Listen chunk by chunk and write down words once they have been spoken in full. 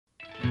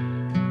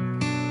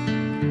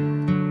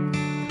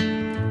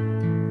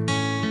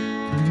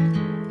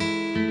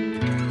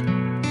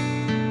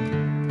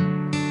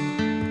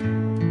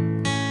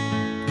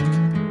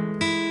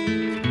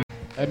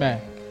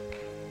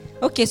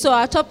Okay, so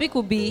our topic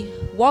will be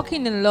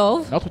walking in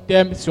love Notre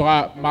thème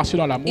sera marcher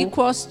dans l'amour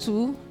equals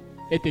to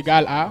est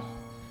égal à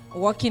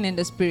walking in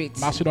the Spirit.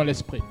 marcher dans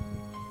l'esprit.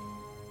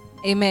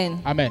 Amen.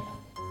 Amen.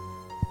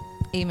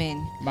 Amen.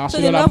 Marcher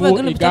So dans the love we're l'amour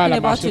going to be égale talking à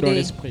about marcher dans today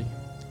l'esprit.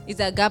 is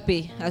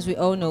agape, as we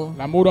all know.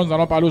 L'amour dont nous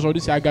allons parler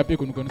aujourd'hui, c'est agapé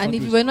que nous connaissons And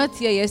if you tous. were not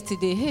here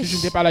yesterday, Si je hey,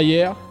 n'étais pas là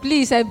hier,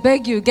 please, I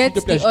beg you, get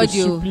s'il te plaît, the je te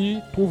audio. supplie,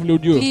 trouve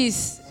l'audio.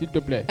 Please, S'il te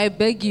plaît. I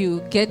beg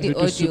you, get Je the te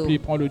audio. supplie,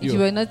 prends If l'audio. you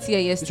were not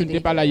here Si tu n'étais yesterday,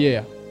 pas là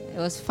hier, it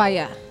was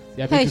fire. il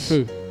y avait Hey. du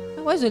feu.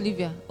 Where's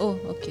Olivia? Oh,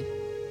 okay.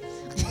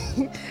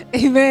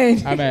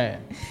 Amen. Amen.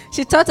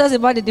 She taught us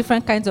about the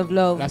different kinds of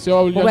love. La sœur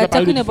Olivia But nous we're a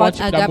parlé de talking différents about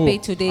types d'amour.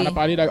 agape today.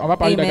 On va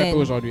parler Amen. d'agapé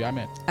aujourd'hui.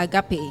 Amen.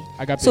 Agape.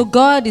 Agapé. So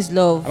God is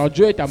love. Alors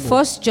Dieu est amour.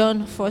 1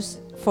 John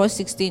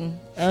 4:16.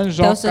 1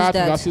 Jean tells us 4,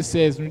 that. verset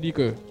 16 nous dit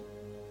que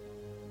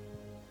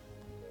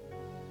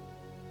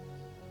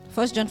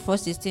 1 John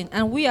 4:16.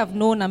 And we have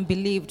known and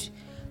believed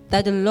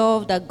that the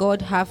love that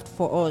God hath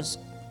for us.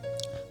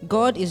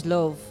 God is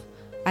love,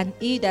 and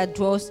he that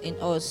dwells in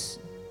us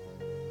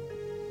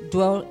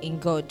dwell in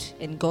God,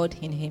 and God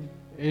in him.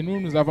 et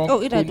nous avons Oh,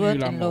 he that connu dwelt in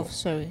l'amour. love,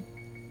 sorry.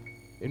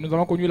 Et nous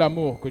avons connu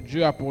l'amour que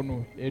Dieu a pour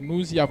nous. Et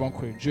nous y avons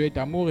cru. Dieu est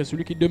amour et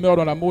celui qui demeure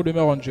dans l'amour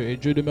demeure en Dieu. Et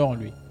Dieu demeure en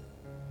lui.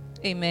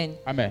 Amen.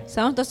 Amen.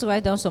 So I want us to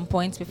write down some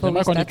points before we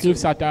J'aimerais qu'on start. écrive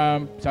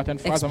certaines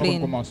phrases avant qu'on explain.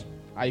 commence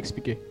à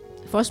expliquer.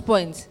 First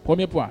point.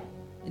 Premier point.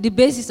 The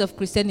basis of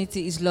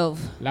Christianity is love.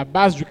 La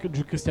base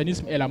du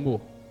christianisme est l'amour.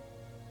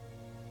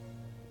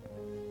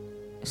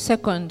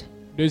 Second,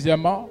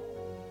 Deuxièmement,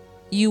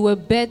 you were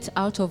birthed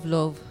out of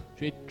love.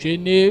 tu es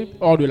né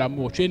hors de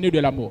l'amour. Tu es né de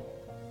l'amour.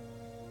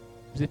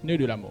 Vous êtes né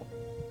de l'amour.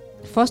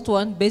 First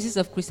one, basis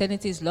of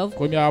Christianity is love.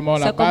 Premièrement,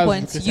 la Second base du point,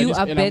 you christianisme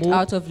are est birthed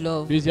l'amour. out of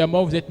love.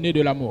 Deuxièmement, vous êtes né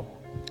de l'amour.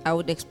 I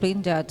would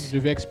explain that. Je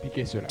vais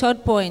expliquer cela.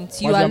 Third point,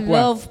 you are Troisième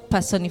point. love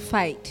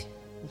personified.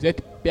 Vous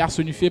êtes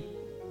personnifié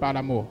par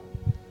l'amour.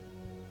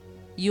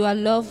 You are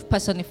love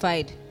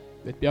personified.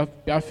 Vous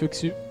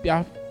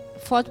êtes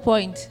Fourth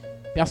point,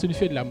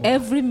 personnifié de l'amour.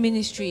 every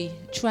ministry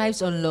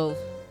thrives on love.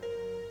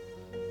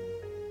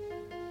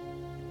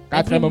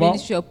 Every Quatrièmement,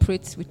 ministry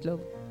operates with love.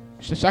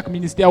 chaque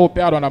ministère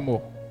opère dans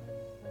l'amour.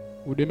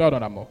 Ou demeure dans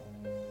l'amour.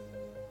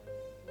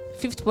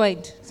 Fifth point,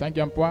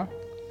 Cinquième point,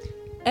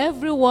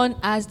 everyone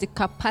has the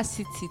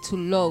capacity to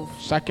love.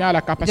 chacun a la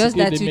Just capacité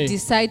that you d'aimer.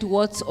 decide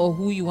what or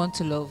who you want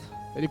to love.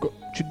 C'est-à-dire que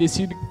tu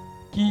décides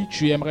qui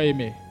tu aimerais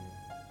aimer.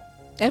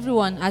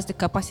 Everyone has the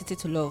capacity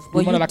to love, Tout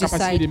le but monde a you la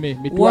capacité decide d'aimer.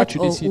 Mais toi, what tu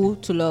or décides who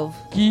to love.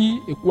 qui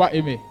et quoi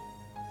aimer.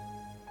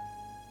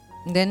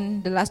 And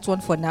then the last one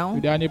for now,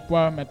 Le dernier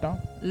point maintenant,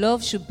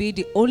 love should be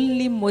the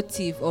only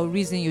motive or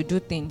reason you do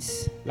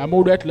things.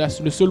 l'amour doit être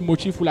le seul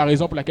motif ou la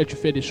raison pour laquelle tu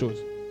fais des choses.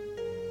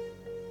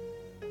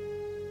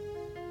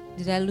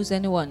 Did I lose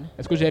anyone?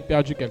 Est-ce que j'ai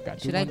perdu quelqu'un?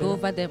 Tout Should le I monde go est là?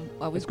 over them?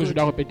 Are we Est-ce que je good?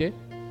 dois répéter?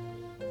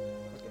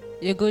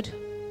 You're good?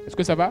 Est-ce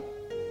que ça va?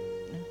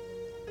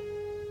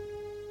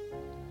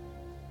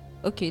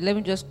 Okay, let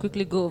me just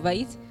quickly go over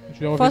it. Je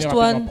vais revenir First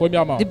rapidement. one,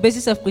 Premièrement, the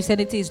basis of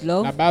Christianity is la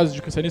love. base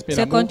du christianisme est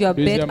l'amour. Second, you are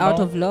birthed out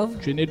Deuxièmement, of love.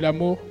 tu es né de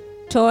l'amour.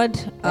 Third,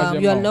 you are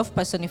Troisièmement, love tu es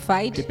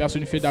personified.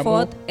 personnifié d'amour.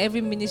 Fourth,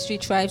 every ministry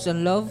thrives on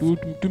love.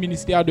 Tout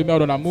ministère demeure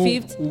dans l'amour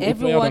Fifth, ou opère dans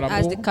everyone has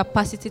l'amour. the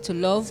capacity to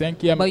love,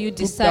 Cinquième, but you toute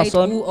decide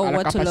personne who or a la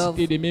what to love.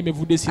 capacité d'aimer, mais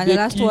vous And décidez the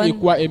last qui et one,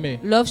 quoi aimer.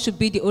 love should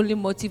be the only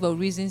motive or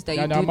reasons that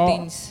you do Dernièrement,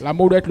 things.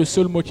 l'amour doit être le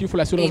seul motif ou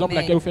la seule raison pour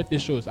Amen. laquelle vous faites des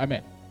choses.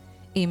 Amen.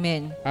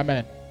 Amen.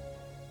 Amen.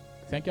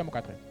 Cinquième ou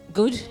quatrième?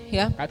 Good?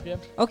 Yeah? Quatrième.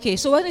 Okay,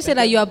 so when you say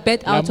that you are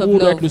birthed out of L'amour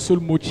doit être love, le seul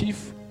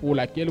motif pour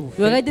laquelle vous we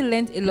faites, already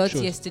learned a lot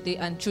choses. yesterday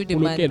and through the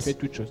pour lequel months. faites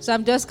toutes choses. So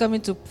I'm just coming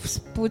to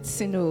put,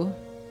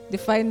 the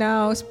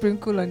final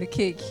sprinkle on the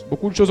cake.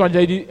 Beaucoup de choses ont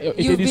déjà été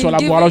You've dites sur been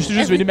l'amour. Alors je suis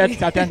juste venu given mettre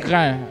certains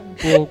grains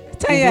pour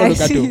Tanya, ouvrir le I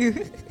see gâteau. you.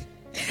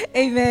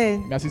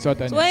 Amen. Merci Sœur So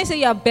Tania. when you say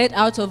you are birthed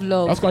out of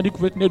love, Lorsqu'on dit que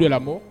vous êtes né de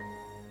l'amour,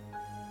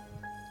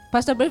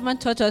 Pastor Braveman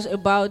taught us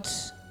about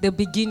the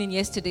beginning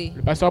yesterday.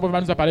 le pasteur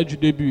Abraham nous a parlé du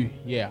début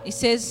hier, He du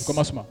says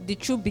commencement. the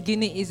true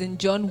beginning is in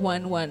John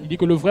 1:1. Il dit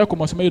que le vrai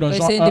commencement est dans He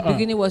Jean said in the 1:1.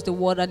 beginning was the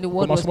Word, and the Le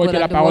Word was commencement God, était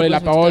la and the parole Word et la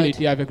was with parole God.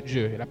 était avec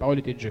Dieu. Et la parole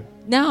était Dieu.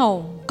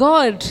 Now,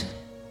 God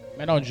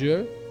Maintenant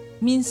Dieu,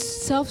 means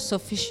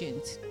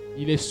self-sufficient.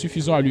 il est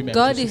suffisant à lui-même.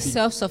 God Se is suffit.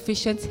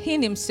 self-sufficient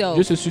in himself.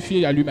 Dieu se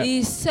suffit à lui-même. He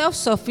is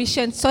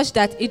self-sufficient such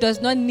that he does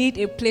not need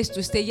a place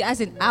to stay. He has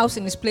an house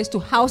in his place to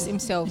house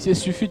himself. Il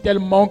se suffit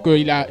tellement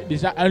qu'il a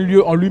déjà un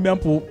lieu en lui-même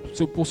pour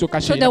se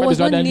cacher. So Il n'a there pas was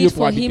besoin no d'un lieu need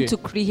pour for him habiter. to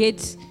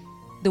create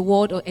the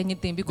world or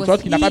anything De because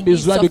sorte qu'il n'a pas he is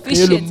besoin de créer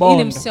le sufficient in monde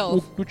ou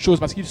himself. toute chose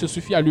parce qu'il se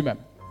suffit à lui-même.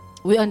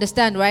 We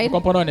understand, Nous right?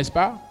 comprenons, n'est-ce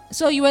pas?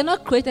 So you were not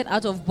created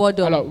out of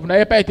boredom. Alors, vous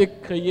n'avez pas été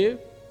créé,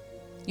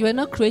 You were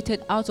not created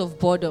out of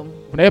boredom.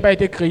 vous n'avez pas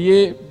été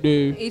créé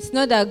de It's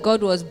not that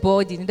God was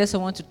bored, he needed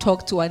someone to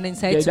talk to and then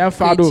decided d'un to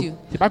fardeau. create you.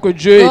 C'est pas que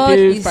Dieu God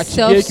était is fatigué,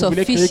 qu'il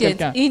voulait créer self-sufficient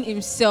quelqu'un. in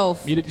himself.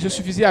 Mais il se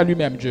suffisait à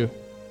lui-même, Dieu.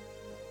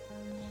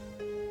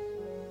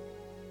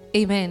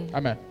 Amen.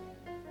 Amen.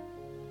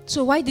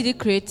 So why did he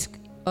create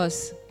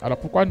us? Alors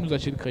pourquoi nous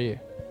a-t-il créé?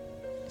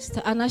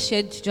 Sister Anna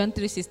shared John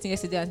 3:16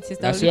 yesterday and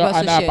Sister La Olivia sœur also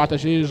Anna a shared.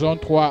 partagé Jean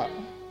 3,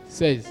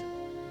 16.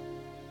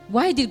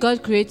 Why did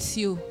God create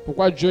you?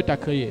 Pourquoi Dieu t'a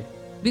créé?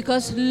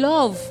 Because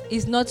love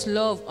is not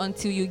love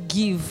until you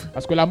give.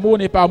 Parce que l'amour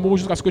n'est pas amour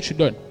jusqu'à ce que tu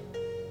donnes.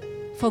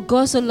 For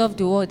God so loved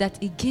the world that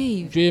He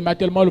gave. Dieu aima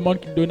tellement le monde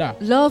qu'il donna.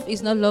 Love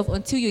is not love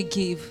until you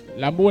give.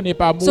 L'amour n'est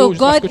pas amour So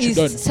jusqu'à ce God que tu is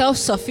donnes.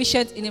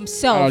 self-sufficient in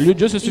Himself. Alors,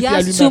 Dieu se He suffit à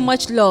has lui-même. too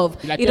much love.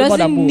 Il a He tellement doesn't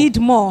d'amour. need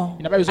more.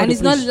 Il n'a pas besoin And de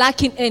He's not plus.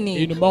 lacking Et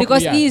any. il ne manque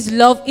Because rien. He is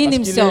love in Parce qu'il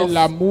Himself. est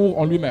l'amour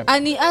en lui-même.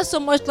 And He has so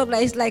much love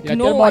that it's like, Il a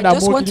no, tellement I just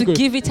d'amour want qu'il to dit que,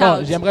 give it non,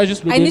 out. j'aimerais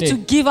juste le I need donner. to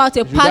give out a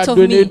Je part dois of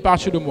donner me. une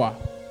partie de moi.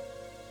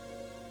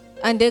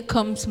 And there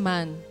comes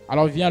man.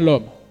 Alors vient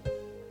l'homme.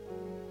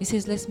 He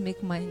says, let's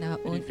make man in our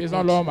own Faisons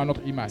image. l'homme à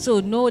notre image.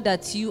 So know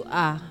that you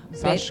are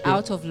Sache birthed que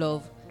out of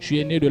love. Tu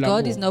es né de l'amour.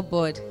 God is not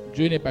bored.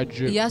 Dieu n'est pas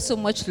Dieu. He has so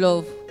much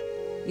love.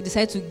 He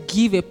decided to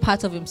give a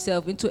part of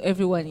himself into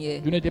everyone here.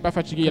 Dieu n'était pas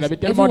fatigué. Il avait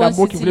Because tellement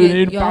d'amour qu'il voulait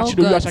donner une you're all partie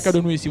de lui à God's. chacun de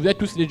nous ici. Vous êtes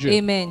tous des dieux.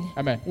 Amen.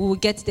 Amen. We will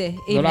get there.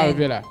 Nous allons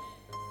arriver Amen.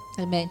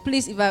 là. Amen.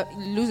 Please, if I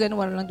lose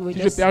anyone along the way, Si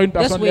je perds une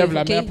personne, wave, lève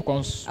la main okay? pour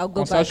qu'on I'll go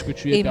qu'on sache back. que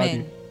tu es Amen.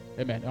 perdu.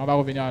 Amen. Et on va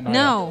revenir en arrière.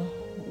 Now,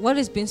 what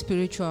is being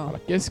spiritual? Alors,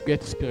 qu'est-ce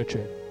qu'être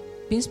spirituel?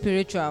 Being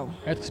spiritual.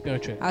 Être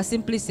spirituel. I'll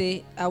simply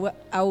say,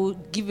 I will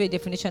give a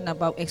definition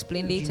about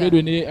explain Je later. vais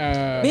donner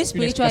Being une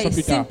spiritual expression is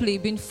plus tard. simply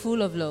being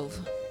full of love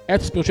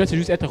Être spirituel, c'est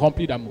juste être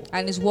rempli d'amour.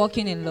 and is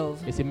walking in love.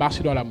 Et c'est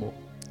marcher dans l'amour.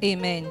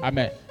 Amen.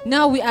 Amen.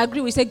 Now we agree.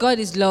 We say God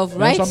is love,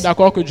 Nous right? sommes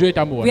d'accord que Dieu est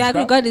amour, We n'est-ce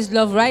agree pas? God is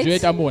love, Dieu est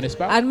right? amour, n'est-ce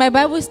pas? And my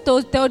Bible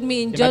told me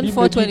in Et ma John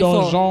Bible dit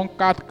dans 4:24. Jean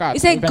 4, 4,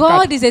 It said 24,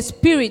 God is a que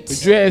spirit,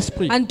 Dieu est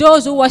esprit. and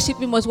those who worship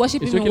Him must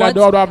worship Et Him ceux in qui what?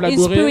 l'adorent doivent In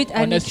l'adorer spirit en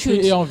and in esprit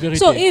truth. et en vérité.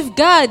 So if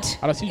God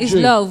Alors si is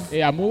Dieu love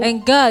est amour, and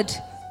God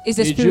is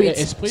a et Dieu est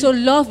spirit, esprit, so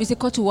love is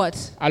equal to what?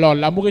 alors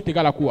l'amour est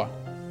égal à quoi?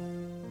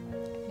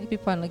 Maybe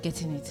people are not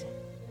getting it.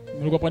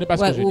 Vous ne comprenez pas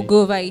ce Well, que je we'll dis.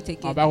 go over it On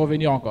again. va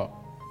revenir encore.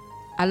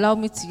 Allow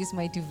me to use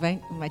my divine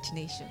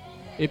imagination.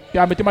 Et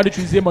permettez-moi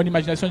d'utiliser mon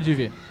imagination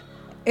divine.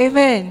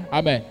 Amen.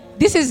 Amen.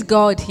 This is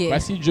God here.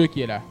 Voici Dieu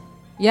qui est là,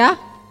 Yeah?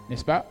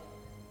 n'est-ce pas?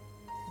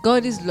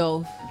 God is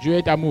love, Dieu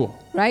est amour,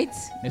 right?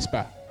 n'est-ce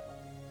pas?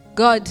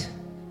 God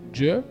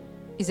Dieu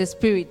is a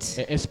spirit.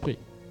 est esprit.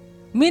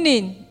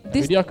 Meaning,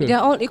 veut dire que- they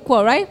are all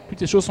equal, right? Toutes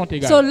ces choses sont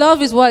égales. So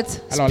love is what?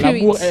 Alors Spirit.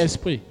 l'amour est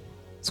esprit.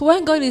 So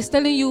when God is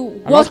telling you Alors,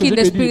 walk lorsque in Dieu the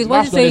te dit, spirit, what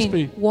marche is dans saying?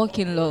 l'esprit. Walk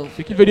in love.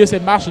 Ce qu'il veut dire, c'est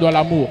marche dans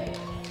l'amour.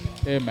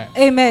 Amen.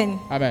 Amen.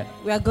 Amen.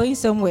 We are going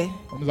somewhere.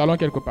 Nous allons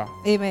quelque part.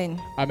 Amen.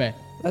 Amen.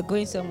 We are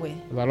going somewhere.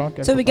 Nous allons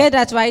quelque So we part. get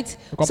that right.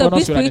 Nous So comprenons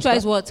be cela, spiritual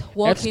n'est-ce is what? Être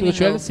Walking in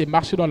spirituel, love. c'est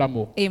marcher dans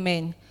l'amour.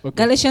 Amen. Ok.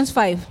 Galatians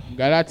 5.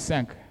 Galates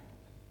 5.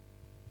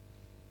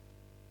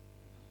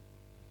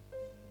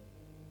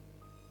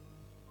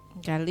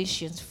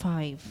 Galatians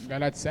 5.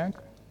 Galates 5.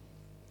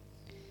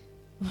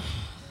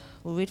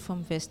 We'll read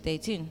from verse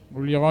 13.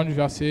 Nous lirons du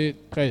verset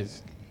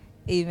 13.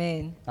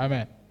 Amen.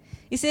 Amen.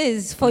 It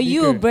says, For Il dit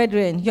you, que-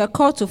 brethren, you are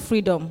called to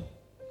freedom.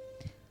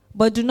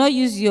 But do not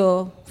use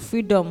your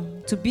freedom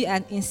to be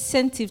an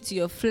incentive to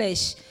your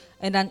flesh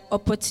and an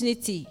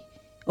opportunity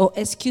or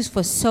excuse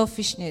for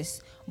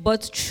selfishness.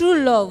 But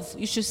through love,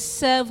 you should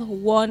serve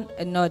one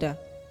another.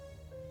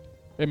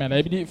 Amen.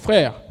 La Bible dit,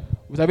 frères,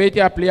 vous avez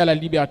été appelés à la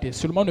liberté.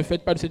 Seulement ne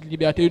faites pas de cette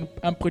liberté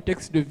un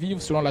prétexte de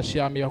vivre selon la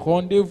chair, mais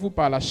rendez-vous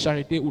par la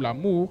charité ou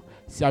l'amour,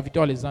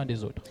 serviteurs les uns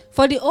des autres.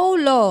 For the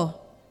whole law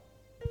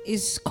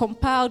is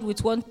compiled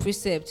with one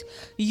precept: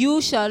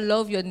 you shall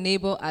love your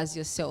neighbor as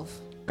yourself.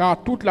 Car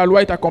toute la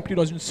loi est accomplie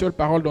dans une seule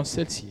parole, dans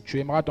celle-ci. Tu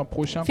aimeras ton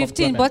prochain comme 15.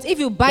 toi-même. But if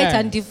you bite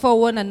Ten. and devour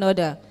one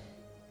another,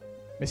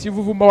 Mais si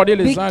vous vous mordez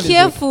les be uns les autres,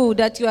 careful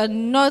that you are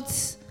not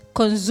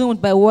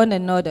consumed by one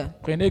another.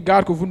 prenez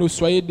garde que vous ne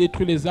soyez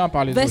détruits les uns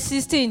par les Verse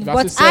autres. 16.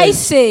 Verset But 16. I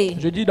say,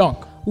 Je dis donc,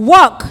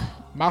 walk in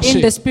marchez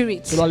the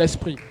spirit. selon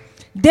l'esprit.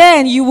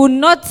 Then you will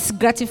not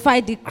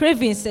gratify the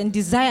cravings and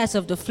desires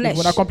of the Et flesh.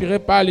 vous n'accomplirez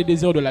pas les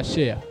désirs de la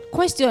chair.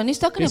 Question. He's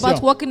talking Question.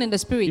 about walking in the Il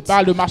spirit.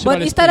 parle de marcher dans But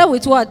he l'esprit. started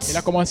with what? Il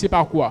a commencé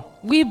par quoi?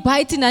 We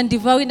biting and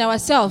devouring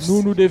ourselves.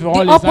 Nous dévorons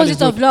The les uns les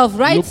opposite of autres. love,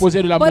 right?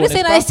 L'opposé de l'amour, But he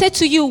said, n'est-ce I pas? said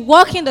to you,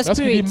 walk in the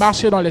Lorsqu'il dit spirit.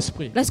 marcher dans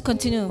l'esprit. Let's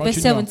continue. Verse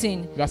Continuons.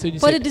 17. Verset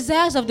For the 17.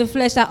 desires of the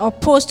flesh are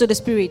opposed to the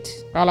spirit.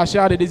 Car la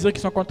chair a des désirs qui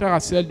sont contraires à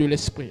celles de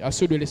l'esprit, à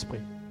ceux de l'esprit.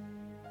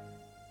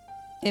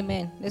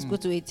 Amen. Let's go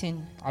to 18.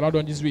 Alors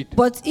dans 18.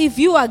 But if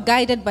you are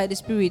guided by the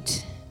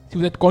spirit, Si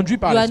vous êtes conduit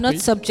par you are not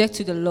l'esprit, subject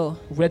to the law.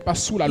 vous n'êtes pas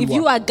sous la If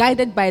you loi. are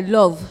guided by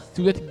love,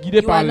 Si vous êtes guidé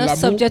you par are not l'amour,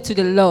 subject to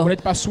the law. vous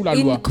n'êtes pas sous la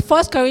In loi.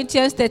 1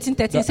 Corinthians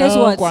 13:13 Dans says 1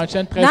 what?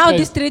 Corinthiens 13, Now 13.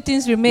 these three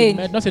things Et remain: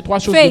 maintenant, ces trois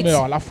choses faith,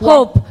 demeurent. La foi,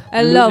 hope,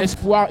 and love.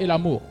 l'espoir et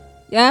l'amour.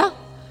 Yeah?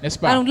 N'est-ce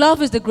pas? And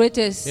love is the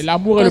greatest. Et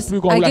l'amour est le Because plus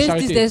grand, la against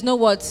charité. this, there's no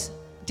what?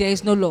 There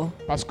is no law.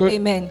 Parce que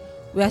Amen.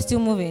 We are still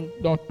moving.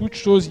 dans toute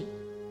chose,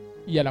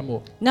 il y a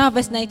l'amour. Now,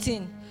 verse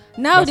 19.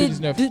 Now Verset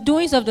the 19.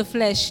 doings of the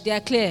flesh, they are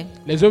clear.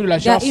 Les œuvres de la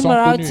They are chair sont connues.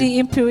 immorality,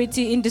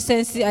 impurity,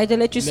 indecency,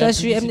 idolatry,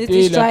 sorcery, enmity,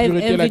 L'impudicité, strife,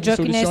 l'impureté, la envy,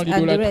 drunkenness, dissolution, and the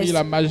l'idolâtrie, rest.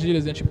 la magie,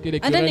 les intimités, les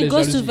And then querelles, it les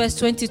goes to jalousies.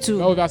 verse Là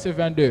 22. au verset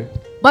 22.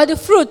 But the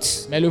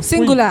fruit, Mais le fruit,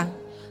 singular,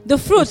 the au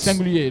fruit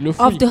singulier, le of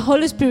fruit the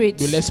Holy Spirit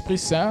de l'Esprit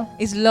Saint,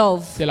 is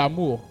love. c'est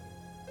l'amour.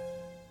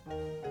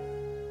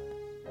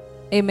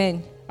 Amen.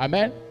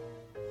 Amen.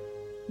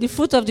 The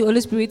fruit of the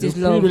Holy Spirit Le is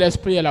fruit de love.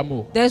 l'esprit est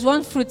l'amour. There's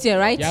one fruit here,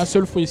 right? Il y a un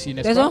seul fruit ici,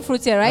 n'est-ce There's pas? one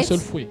fruit here, Un right? seul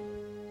fruit.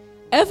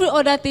 Every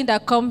other thing that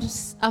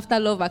comes after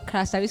love are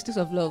characteristics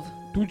of love,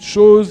 Toute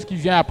chose qui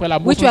vient après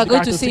l'amour which sont we are des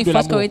going to see in caractéristiques de 1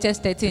 l'amour.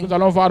 Corinthians 13. Nous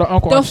allons voir dans 1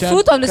 The Corinthiens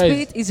fruit of the 13.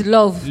 Spirit is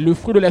love. Le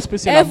fruit de l'esprit,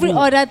 c'est Every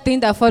l'amour. other thing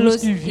that follows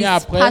qui is vient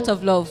après, part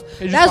of love.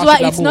 c'est juste That's partie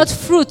why de it's l'amour. not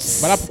fruits.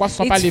 Voilà pourquoi ce ne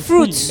sont pas It's les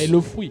fruits, fruits. mais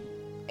le fruit,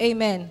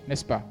 Amen.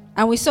 n'est-ce pas?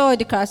 And we saw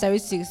the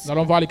characteristics. Nous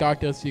allons voir les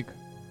caractéristiques.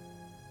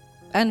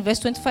 And verse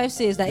 25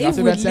 says that if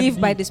Verset we 25 live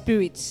dit, by the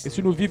Spirit, Et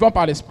si nous vivons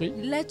par l'esprit,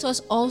 let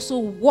us also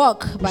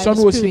walk by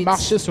puissions-nous the aussi Spirit.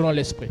 marcher selon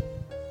l'esprit.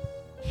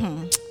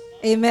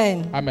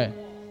 Amen. Amen.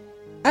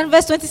 And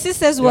verse 26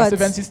 says what? Verset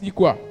 26 dit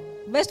quoi?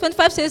 Verse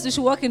 25 says we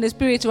should walk in the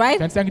Spirit, right?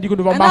 25 dit que nous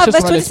devons And now marcher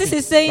verse selon 26 l'esprit.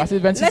 is saying, Verset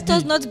 26 let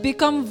us dit, not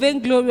become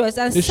vainglorious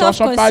and ne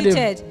cherchons pas des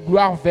self-conceited,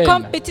 gloires vaines.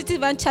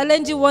 competitive and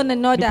challenging one Nous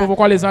another,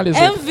 provoquons les uns les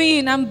autres.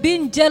 envying and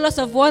being jealous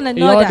of one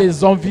Ayant another.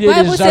 des envies et des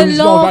Bible says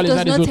jalousies envers love les uns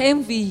does les not autres.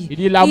 envy. Il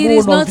dit It l'amour is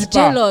not n'envie pas.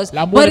 jealous.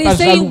 L'amour But n'est pas he's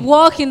saying jaloux.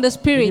 walk in the Il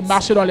Spirit. dit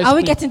marcher dans Are we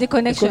l'esprit. getting the Est-ce que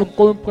connection? nous We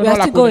comprenons are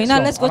la still going. Now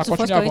connexion? let's go On va to 1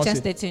 continuer à Corinthians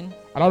avancer. 13.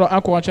 Alors dans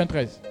 1 Corinthiens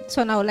 13, This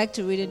one I would like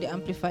to read in the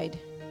Amplified.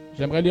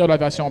 j'aimerais lire la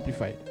version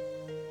Amplified.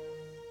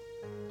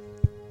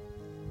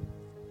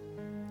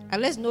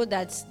 And let's know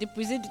that the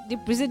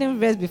preceding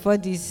verse before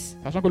this,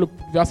 Sachant que le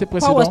verset Paul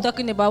précédent, was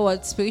talking about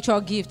what?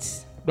 Spiritual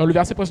gifts. dans le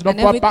verset précédent,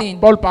 And Paul, everything.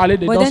 Paul parlait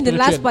des But dons then the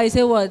last spirituels. part, he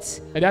said what?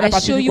 La dernière I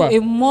partie show dit you quoi? a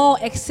more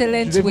Je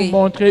excellent vais vous way.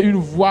 montrer une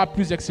voie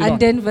plus And excellente.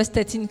 then verse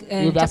 13, Le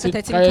chapter verset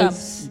 13 13,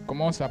 comes. il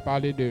commence à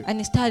parler de... And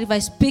he started, if I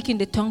speak in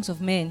the tongues of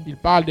men Il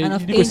parle de, and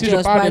of il dit que si je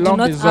angels, but parle I des do langues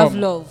not des have hommes,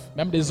 love,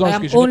 même des I anges,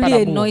 am que je n'ai pas only a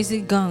d'amour,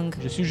 noisy gang.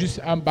 je suis juste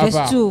un Verse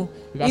bavard. 2,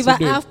 if Verset I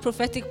 2. have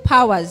prophetic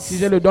powers Si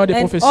j'ai le don des and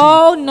prophéties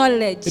all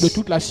knowledge, et de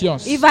toute la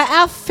science, if I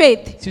have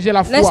faith, si j'ai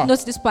la let's foi,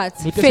 note this part,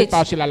 notez cette faith.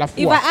 partie-là, la If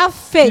I foi. have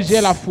Si faith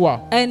j'ai la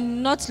foi and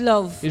not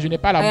love, et je n'ai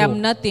pas I am l'amour,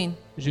 nothing.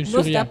 je ne suis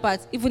Note rien. that part.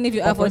 Even if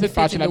you have all Comprenez the cette faith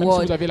in partie-là, the même si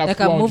world, vous avez la like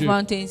foi I en move Dieu.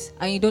 mountains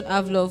and you don't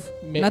have love,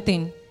 Mais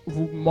nothing.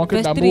 Vous manquez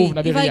Verse d'amour, 3, vous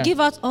n'avez if I rien. give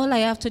out all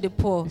I have to the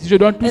poor, Si je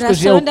donne tout ce and que I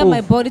j'ai aux surrender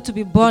my pauvres, body to be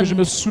et que je burned,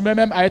 me soumets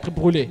même à être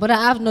brûlé, but I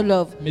have no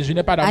love, mais je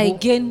n'ai pas I d'amour,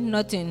 gain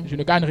nothing. je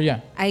ne gagne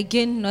rien. I gain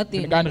Je ne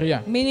nothing. gagne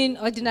rien. Meaning,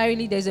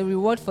 ordinarily, there's a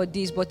reward for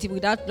this, but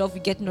without love, we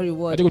get no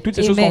reward. C'est-à-dire que toutes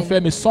ces choses sont Amen.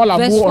 faites, mais sans Verse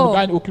l'amour, on 4. ne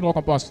gagne aucune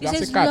récompense. It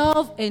Verset says, 4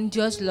 love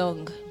endures long.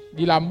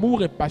 dit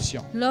l'amour est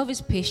patient. Love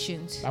is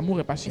patient. L'amour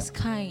est patient, It's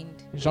kind.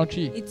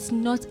 gentil, It's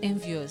not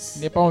envious.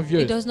 n'est pas envieux,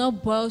 It does not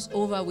boils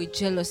over with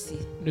jealousy.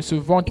 ne se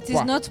vante It is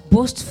pas, not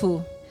boastful.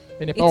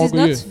 et n'est It pas is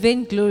orgueilleux. not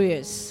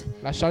vainglorious.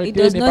 La It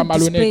charité does n'est pas not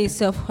display malhonnête.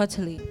 itself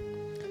haughtily.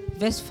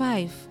 Verse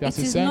 5. It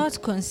Verset is 5. not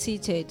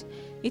conceited.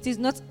 It is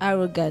not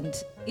arrogant.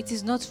 It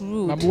is not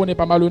rude. L'amour n'est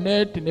pas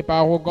malhonnête, n'est pas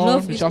arrogant,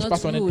 Love ne is cherche not pas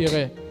son rude.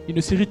 intérêt. Il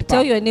ne s'irrite pas.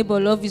 Tell your neighbor,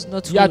 love is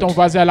not Dis à ton rude.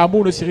 voisin,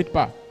 l'amour ne s'irrite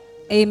pas.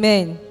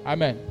 Amen.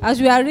 Amen. As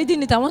we are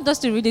reading it, I want us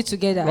to read it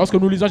together. Lorsque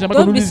nous lisons, j'aimerais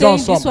que Don't nous be lisions saying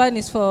this ensemble. one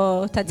is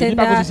for Ne dis pas que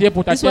Tatenda, ceci est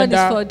pour ta this one is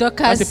tienda, for ça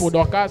Dorcas. c'est pour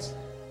Dorcas.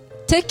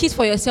 Take it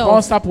for Prends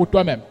yourself. ça pour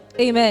toi-même.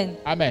 Amen.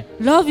 Amen.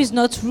 Love is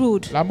not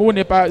rude. L'amour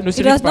ne It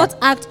s'irrite does pas. not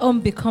act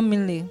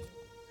unbecomingly.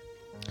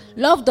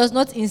 Love does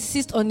not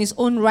insist on its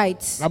own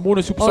rights L'amour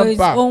ne or soupçonne its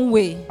pas. own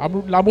way.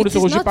 L'amour ne It se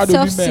is rejette pas not de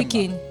lui-même.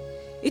 self-seeking.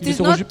 It Il ne is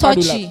se not rejette pas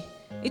de touchy.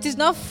 It is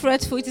not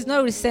fretful. It is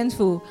not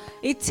resentful.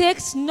 It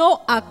takes no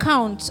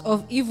account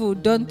of evil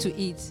done to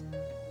it.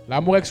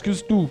 L'amour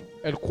excuse tout.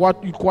 Il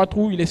croit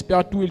tout, il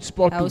espère tout, il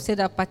supporte I will tout. say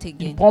that part Il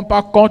ne again. prend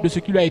pas compte de ce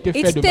qui lui a été fait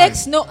It de mal.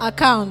 takes no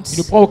account Il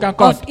ne prend aucun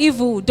compte of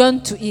evil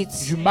done to it.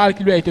 du mal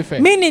qui lui a été fait.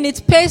 Meaning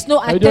it pays no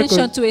Ça veut dire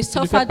attention to a qu'il ne fait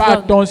suffered pas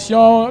wrong.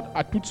 attention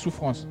à toute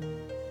souffrance.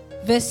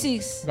 Verse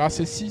 6.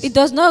 Verset 6. It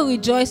does not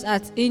rejoice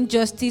at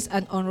injustice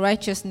and Il ne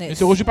unrighteousness.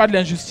 se réjouit pas de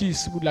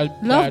l'injustice ou de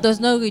Love does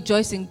not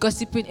rejoice in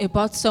gossiping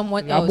about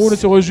someone L'amour ne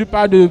else, se réjouit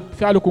pas de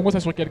faire le Congo ça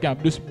sur quelqu'un,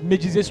 de se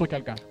médiser sur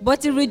quelqu'un.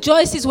 but it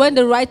rejoices when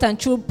the right and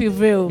truth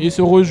prevail. Il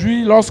se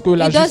réjouit lorsque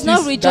la It does not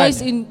justice rejoice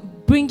gagne. in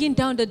bringing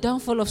down the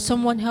downfall of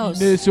someone else.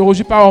 Il ne se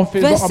réjouit pas en,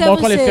 Verse en 7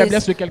 montrant les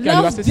faiblesses de says, quelqu'un. Le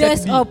love verset 7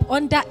 bears dit, up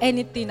under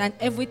anything and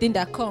everything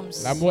that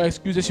comes. l'amour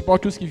excuse et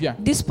supporte tout ce qui vient.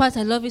 This part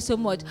I love it so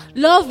much.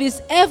 Love is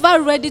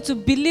ever ready to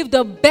believe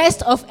the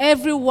best of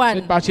everyone.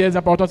 Cette partie est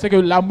importante, c'est que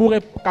l'amour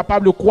est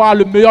capable de croire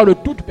le meilleur de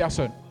toute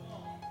personne.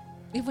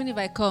 Even if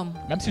I come,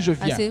 Même si je I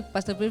viens. say,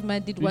 Pastor Braveman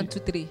did 1, 2,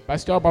 3.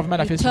 Pasteur Braveman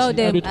a fait You ceci, tell 1,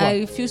 them, 2, 3. I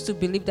refuse to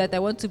believe that. I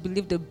want to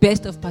believe the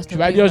best of Pastor Tu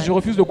vas dire, je Braveman.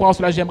 refuse de croire en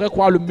cela, j'aimerais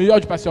croire le meilleur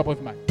du pasteur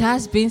Braveman.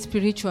 That's being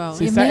spiritual.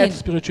 C'est ça Amen. être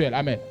spirituel.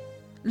 Amen.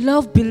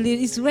 Love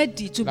believe is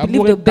ready to believe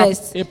L'amour the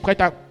best. est prêt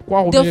à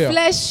croire au The meilleur.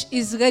 flesh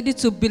is ready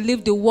to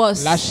believe the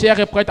worst. La chair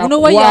est prête à You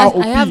know what? croire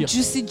au I have pire.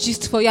 juicy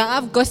gist for you. I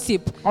have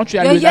gossip. Quand tu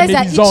as Your la ears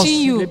are médisance,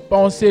 itching you. les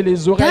pensées,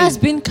 les oreilles, That's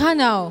been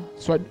carnal.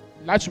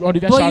 là on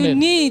devient But you charnel.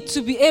 need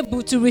to be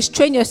able to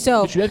restrain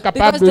yourself. Tu dois être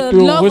capable Because de the te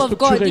love of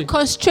God, restructurer. it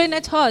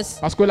constraineth us.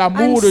 Parce que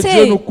l'amour And de say,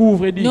 Dieu nous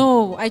couvre et dit,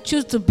 No, I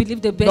choose to believe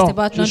the best non,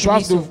 about je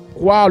choisis de non-domiso.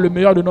 croire le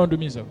meilleur de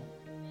non-domiso.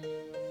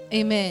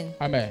 Amen.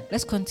 Amen.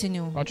 Let's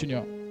continue.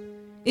 Continuons.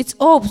 Its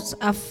hopes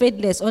are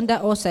faithless under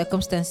all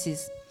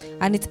circumstances,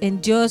 and it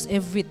endures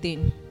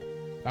everything.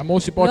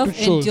 L'amour supporte Love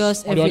toutes choses endures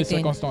en dehors des everything.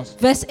 circonstances.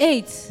 Verse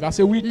 8.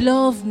 Verset 8.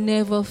 Love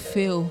never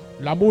fails.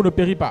 L'amour ne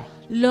périt pas.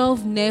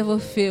 Love never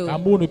fails.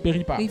 L'amour ne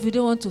périt pas. If you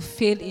don't want to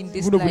fail in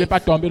this Vous ne voulez life, pas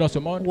tomber dans ce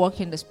monde, walk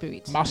in the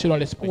Spirit. marchez dans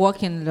l'esprit,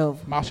 Walk in love.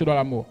 marchez dans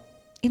l'amour.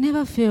 It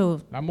never fails.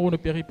 L'amour ne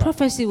périt pas.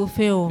 Prophecy will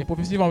fail. Les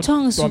prophéties vont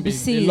Tongues will tomber, be les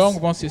ceased.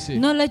 langues vont cesser,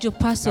 Knowledge will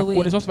pass la away.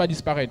 connaissance va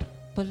disparaître,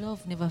 But love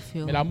never mais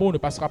fails. l'amour ne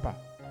passera pas.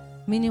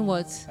 Meaning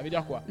what? Ça veut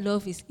dire quoi?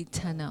 Love is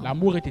eternal.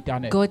 L'amour est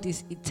éternel. God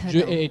is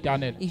Dieu eternal. est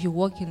éternel. If you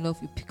walk in love,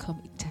 you become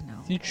eternal.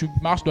 Si tu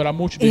marches dans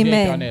l'amour, tu deviens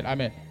Amen. éternel.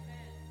 Amen.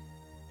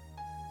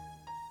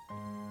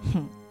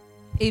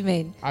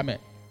 Amen. Amen.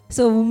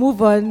 So we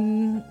move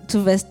on to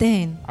verse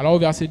 10. Alors au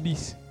verset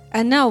 10.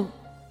 And now,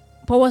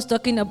 Paul was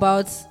talking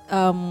about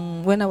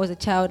when I was a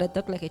child, I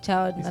talked like a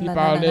child.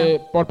 Ici,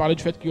 Paul parlait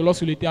du fait que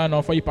lorsqu'il était un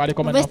enfant, il parlait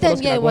comme un Verse enfant.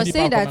 10, Lorsqu'il yeah, a it was grandi, il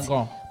saying parle comme that. un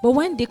grand. But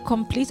when the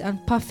complete and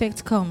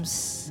perfect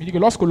comes, Il dit que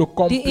lorsque le the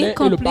complet et le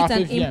incomplete parfait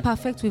and vient,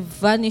 imperfect will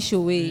vanish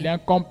away.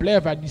 l'incomplet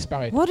va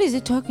disparaître. What is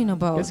he talking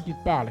about? Qu'est-ce qu'il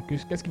parle?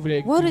 Qu'est-ce qu'il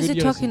voulait What qu'il is veut he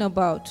dire ici? talking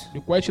about? De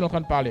quoi est-il en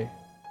train de parler?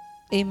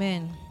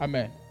 Amen.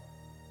 Amen.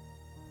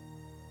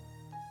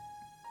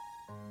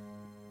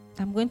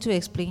 I'm going to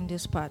explain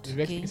this part. Je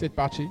vais Okay? expliquer cette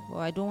partie.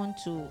 Well, I don't want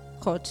to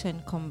cut and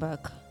come back.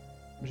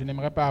 Je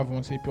n'aimerais pas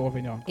avancer puis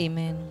revenir encore.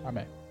 Amen.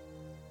 Amen.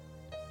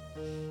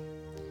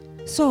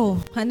 So,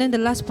 and then the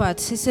last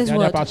part, he says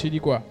Dernière what? partie dit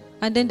quoi?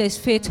 And then there's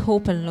faith,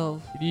 hope, and love.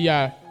 Il y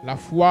a la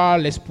foi,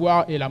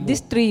 l'espoir et l'amour.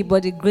 These three,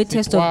 but the Ces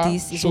greatest of trois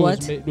these is choses,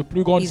 what? mais le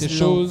plus grand de Is ces love.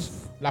 choses,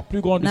 la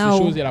plus grande de ces Now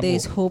choses est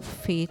there's l'amour. hope,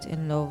 faith,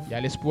 and love. Il y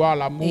a l'espoir,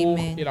 l'amour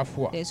Amen. et la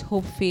foi. There's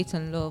hope, faith,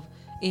 and love.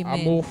 Amen.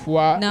 Amour,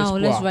 foi, Now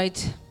let's espoir.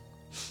 write.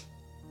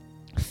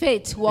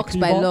 Faith walks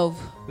by Écrivons. love.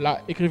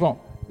 Écrivons.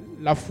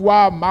 La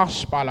foi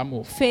marche par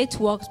l'amour. Faith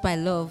walks by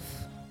love.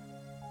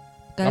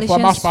 La foi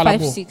marche Galatians par 5,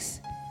 l'amour.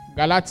 6.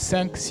 Galates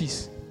 5,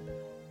 6.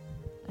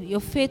 Your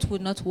faith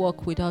will not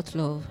walk without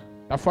love.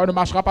 La foi ne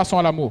marchera pas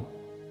sans l'amour.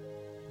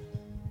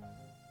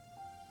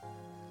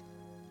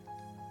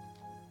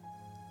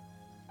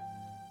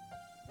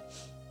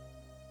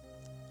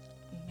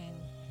 Amen.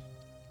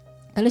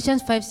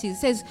 Galatians 5, 6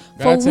 says,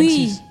 Galates 5,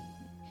 6.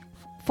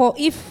 For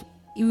if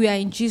we are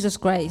in Jesus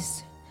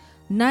Christ,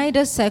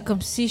 neither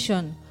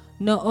circumcision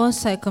nor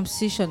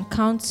uncircumcision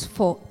counts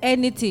for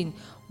anything,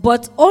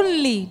 but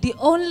the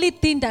only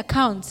thing that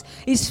counts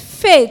is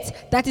faith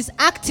that is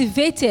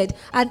activated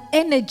and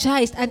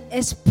energized and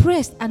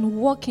expressed and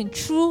working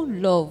through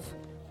love.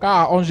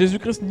 Car en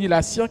Jésus-Christ, ni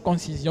la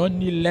circoncision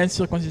ni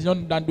l'incirconcision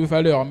n'ont de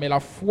valeur, mais la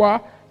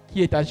foi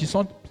qui est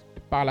agissante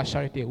par la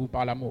charité ou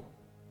par l'amour.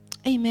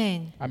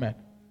 Amen. Amen.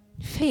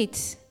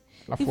 Faith.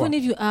 La foi. Even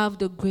if you have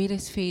the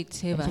greatest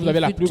faith ever, Si vous avez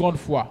la if plus you- grande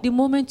foi, the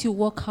moment you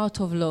walk out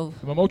of love,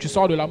 le moment où tu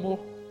sors de l'amour,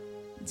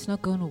 it's not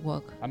going to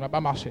work. ça ne va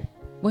pas marcher.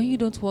 When you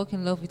don't walk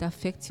in love, it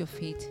affects your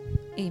faith.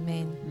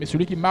 Amen. Mais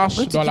celui qui marche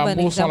I'm going to dans give an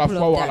l'amour sans la example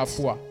foi of aura la that.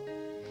 foi.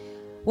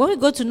 When we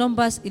go to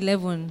Numbers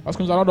 11, Parce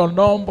que nous allons dans le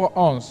nombre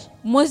 11.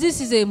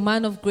 Moses is a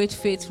man of great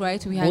faith,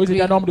 right? We Moïse agree.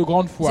 est un homme de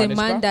grande He's foi, a n'est-ce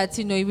man pas? that,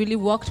 he really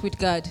walked with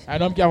God.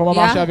 Un homme qui a vraiment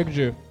Yeah. marché avec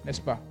Dieu,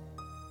 n'est-ce pas?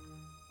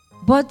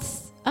 But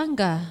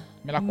anger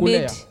Mais la made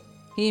colère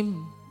him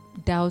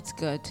doubt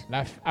God.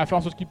 a fait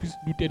en sorte qu'il puisse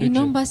douter de In Dieu.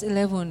 Numbers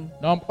 11,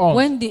 Nombre 11.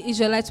 when the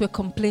Israelites were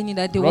complaining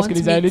that they Lorsque want les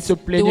Israélites se meat,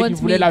 they plaignaient qu'ils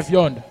want voulaient la meat.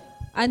 viande,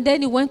 And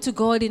then he went to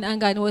God in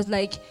anger and was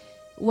like,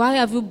 why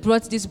have you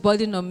brought this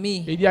burden on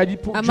me? et il a dit,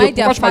 Dieu, Am I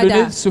their pourquoi tu m'as donné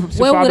father? ce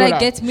Where would I fardeau-là?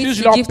 get meat Si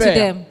je to leur give to perds,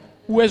 them?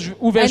 où vais-je And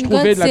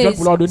trouver God de la viande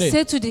pour leur says, donner?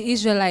 say to the Et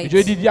Israelites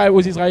Dieu dit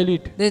aux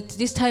Israélites, that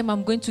this time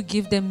I'm going to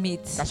give them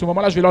meat. qu'à ce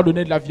moment-là, je vais leur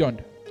donner de la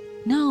viande.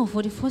 Now,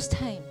 for the first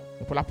time,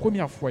 Et pour la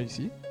première fois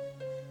ici,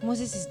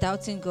 Moses is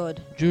doubting God.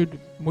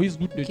 Moïse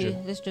doute de Okay, Dieu.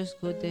 let's just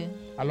go there.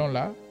 Allons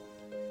là.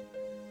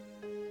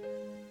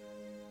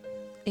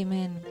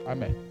 Amen.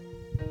 Amen.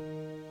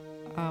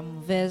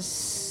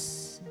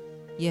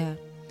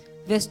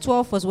 Verse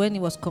 12 was when he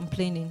was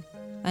complaining.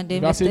 And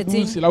then verse Verset 12,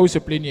 13, c'est là où il se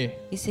plaignait.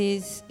 he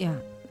says,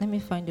 let me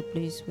find the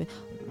place.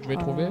 Je vais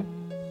trouver.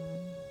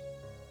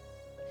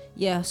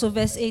 So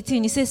verse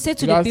 18, he says, say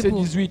to the Verset people,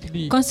 18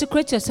 dit,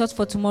 consecrate yourselves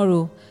for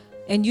tomorrow,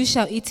 and you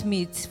shall eat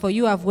meat, for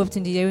you have wept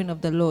in the hearing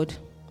of the Lord.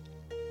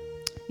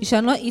 You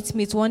shall not eat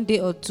meat 1 day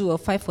or 2 or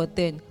 5 or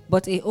 10,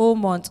 but a whole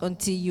month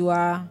until you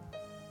are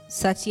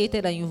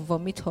satiated and you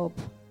vomit up.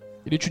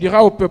 il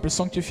étudiera au peuple,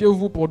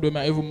 sanctifiez-vous pour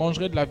demain et vous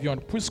mangerez de la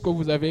viande, puisque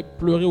vous avez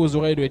pleuré aux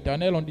oreilles de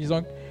l'Éternel en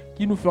disant,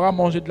 qui nous fera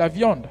manger de la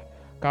viande?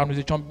 Car nous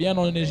étions bien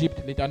en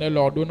Égypte, l'Éternel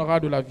leur donnera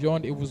de la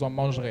viande et vous en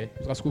mangerez,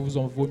 jusqu'à ce que vous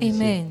en vomissiez.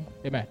 Amen.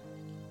 Amen.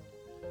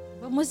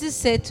 But Moses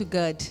said to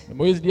God, Et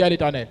Moïse dit à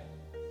l'Éternel,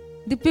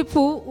 the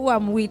people who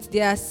I'm with,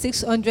 there are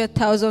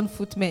 600,000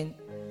 footmen.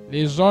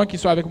 les gens qui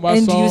sont avec moi And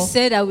you sont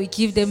said I will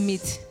give them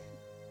meat.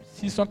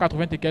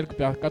 680 et quelques,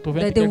 80 That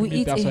et they quelques will mille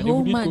eat a personnes. Et vous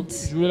whole dites month.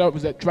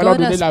 que tu vas God leur has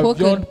donner la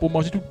spoken. viande pour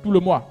manger tout le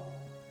mois.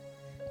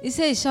 He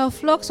said, shall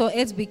flocks or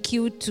heads be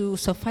killed to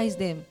suffice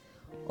them?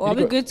 Or are Il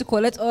dit we que- going to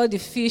collect all the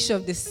fish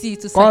of the sea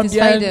to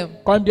satisfy them?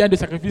 Combien de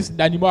sacrifices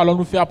d'animaux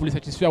allons-nous faire pour les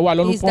satisfaire? Ou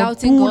allons-nous He's prendre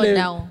doubting tous God les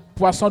now.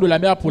 poissons de la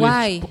mer pour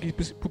Why?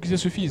 qu'ils se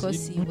suffisent?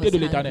 Because Il he doutait de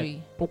was l'Éternel.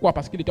 hungry. Pourquoi?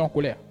 Parce qu'il était en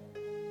colère.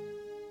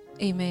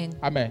 Amen.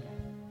 Amen.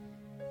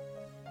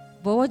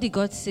 But what did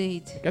God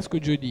say? Qu'est-ce que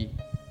Dieu dit?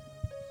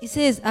 It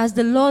says, as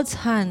the Lord's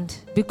hand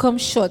becomes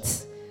short,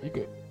 Il dit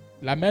que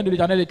la main de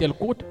l'Éternel est-elle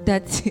courte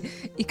that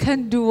he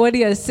can't do what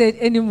he has said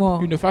anymore.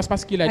 qu'il ne fasse pas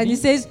ce qu'il a And he dit.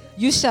 says,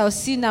 you shall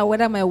see now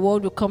whether my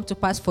word will come to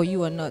pass for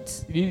you or not.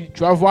 Il dit,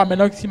 tu vas voir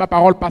maintenant si ma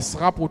parole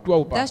passera pour toi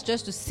ou pas. That's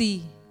just to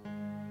see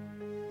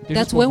C'est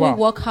juste that pour when we voir.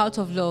 walk out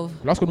of love,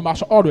 Lorsque nous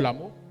marchons hors de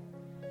l'amour,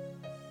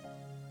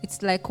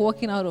 it's like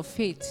walking out of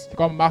faith. c'est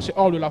comme marcher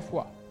hors de la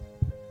foi.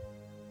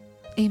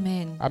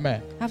 Amen. Amen.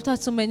 After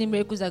so many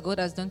miracles that God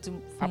has done to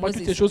for Après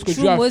toutes ces Moses, choses que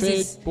through Dieu a Moses,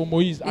 faites pour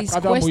Moïse, à is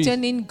travers Moïse,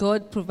 questioning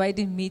God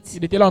providing meat.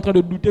 il était là en train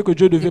de douter que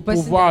Dieu devait The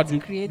person pourvoir that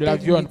created de la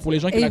viande meat. pour les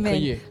gens qu'il a Amen.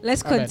 créés.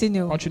 Let's Amen.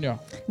 continue. Continuons.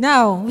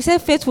 Now, we said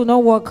faith will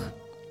not walk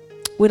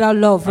without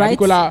love, On a dit right?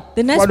 que la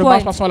The next foi ne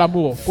marche point. pas sans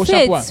l'amour.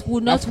 Prochain point. Faith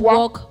will La not foi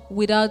walk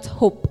without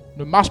hope.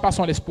 ne marche pas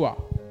sans l'espoir.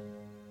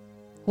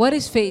 What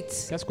is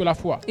faith? Qu'est-ce que la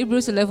foi?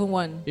 Hebrews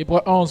 11:1.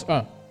 Hébreux 11,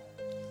 1.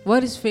 What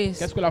is faith?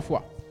 Qu'est-ce que la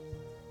foi?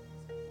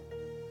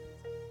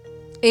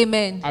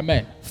 Amen.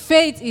 Amen.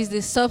 Faith is the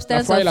La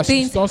substance foi est la of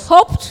things substance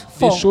hoped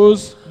Des for.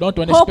 choses dont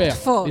on Hoped espère.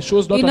 for. Des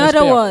choses dont In on other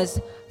espère.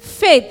 words,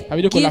 faith Ça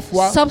veut dire que la gives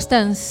foi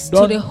substance to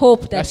donne the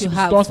hope la that you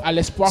substance have. à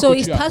l'espoir So que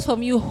it tu as. starts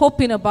from you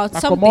hoping about Ça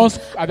something. commence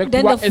avec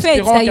Then toi the faith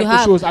espérant that you quelque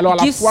have chose. Alors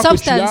la gives foi que tu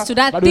substance as to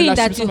that va donner thing la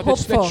that substance you à hope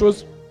cette for.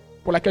 chose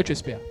pour laquelle tu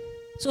espères.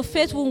 So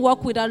faith won't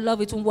walk without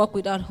love, it won't walk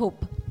without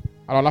hope.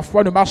 Alors la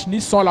foi ne marche ni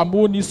sans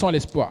l'amour ni sans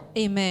l'espoir.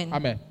 Amen.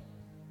 Amen.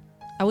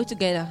 Are we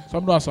together?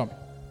 Sommes-nous ensemble?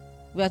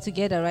 We are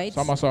together, right?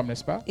 Sommes ensemble,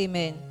 n'est-ce pas?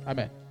 Amen.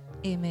 Amen.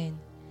 Amen.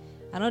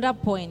 Another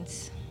point.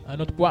 Un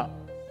autre point.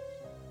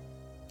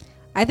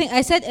 I think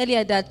I said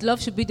earlier that love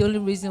should be the only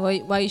reason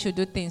why you should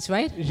do things,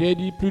 right? J'ai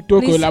dit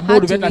plutôt que Please l'amour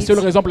add devait to être la it. seule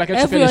raison pour laquelle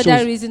tu fais Every les other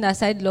choses. reason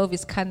aside love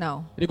is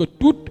carnal. C'est-à-dire que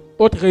toute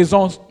autre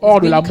raison hors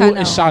de being l'amour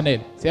carnal. est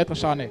charnelle. C'est être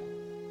charnel.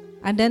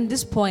 And then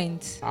this point,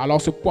 Alors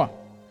ce point,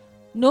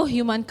 no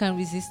human can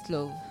resist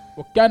love.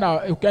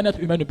 aucun être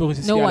humain ne peut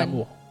résister No à one.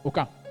 l'amour.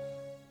 Aucun.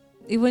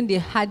 Even the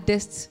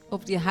hardest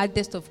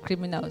of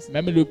criminals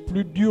Même le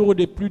plus dur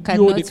des plus durs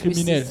cannot des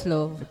criminels resist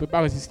love. ne peut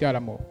pas résister à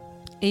l'amour.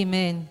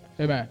 Amen.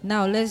 Amen.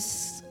 Now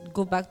let's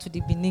go back to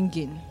the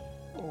beginning.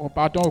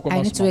 Repartons au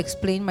I need to commencement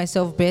explain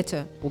myself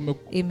better. pour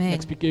Amen.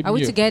 m'expliquer Are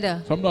we mieux.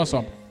 together? Sommes-nous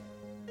ensemble?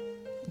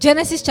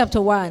 Genesis chapter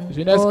 1.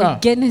 Genèse or 1.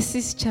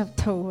 Genesis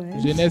chapter 1.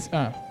 Genèse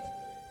 1.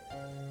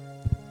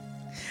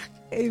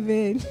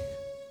 Amen.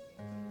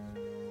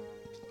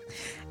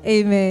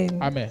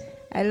 Amen. Amen.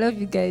 I love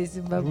you guys,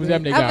 Zimbabwe. Je vous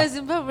aime, les I'm gars. a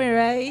Zimbabwean,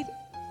 right?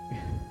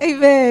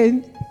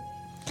 Amen.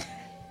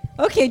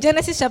 Okay,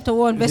 Genesis chapter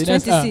 1, verse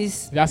Genèse 1,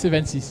 26. verset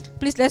 26.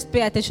 Please let's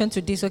pay attention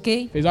to this,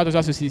 okay? Faisons attention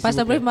à ceci. s'il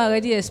Pastor vous plaît. Brevman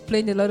already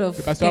explained a lot of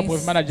Le pasteur things.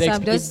 Brevman a déjà So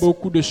I'm expliqué just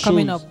beaucoup de choses.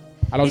 coming up.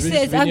 Alors He je vais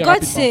juste says, and venir God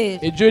rapidement. said,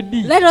 Et Dieu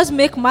dit, let us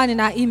make man in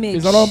our image.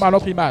 faisons l'homme à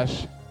notre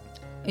image.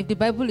 If the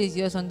Bible is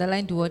yours,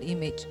 underline the word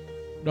image.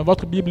 Dans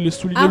votre Bible,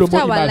 soulignez le After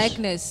mot our image.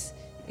 likeness.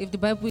 If the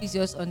Bible is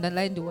yours,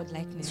 underline the word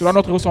likeness. Selon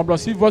notre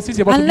ressemblance. Si voici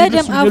c'est votre And let Bible,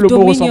 them soulignez have le mot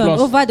dominion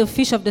ressemblance. over the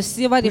fish of the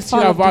sea, over the Puisse-t-il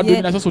fowl of avoir the air,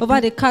 domination sur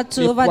over tout the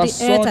cattle, les over the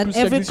poissons, earth, tout and ce qui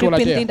every existe sur la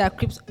creeping terre. thing that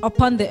creeps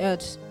upon the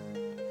earth.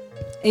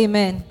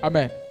 Amen.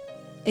 Amen.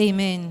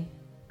 Amen.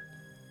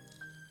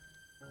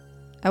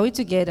 Are we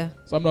together?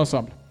 Sommes-nous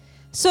ensemble.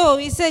 So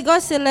he said,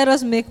 God said, let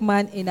us make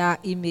man in our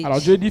image. Alors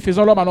Dieu dit,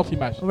 faisons l'homme à notre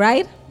image.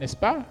 Right? N'est-ce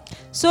pas?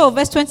 So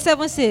verse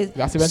 27 says,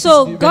 Verset 26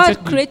 so dit- God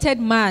 27 dit, created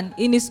man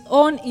in his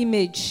own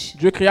image.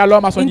 Dieu créa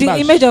l'homme à son In the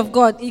image. image of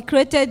God, he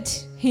created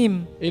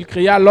him. Et il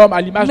créa l'homme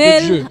à l'image de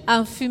Dieu. Male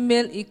and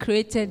female, he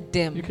created Il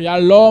them. créa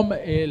l'homme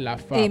et la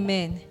femme.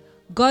 Amen.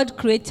 God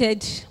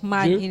created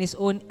man Dieu in his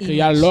own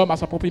Créa image. l'homme à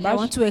sa propre I image.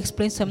 want to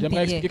explain something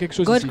J'aimerais here. expliquer quelque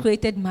chose God ici.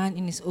 created man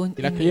in his own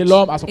Il a image. créé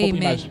l'homme à sa propre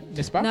Amen. image.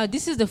 N'est-ce pas? Now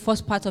this is the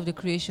first part of the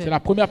creation. C'est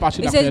la première partie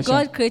de It la says création.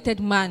 God created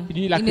man Il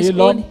dit, il a in créé his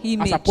l'homme own à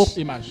image. sa propre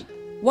image.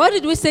 What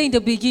did we say in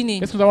the beginning?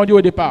 Qu'est-ce que nous avons dit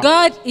au départ?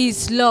 God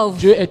is love.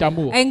 Dieu est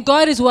amour. And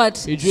God is what?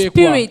 Et Dieu est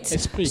quoi? Spirit.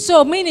 Esprit.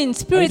 So meaning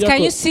spirit, dire can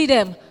que- you see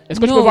them? Est-ce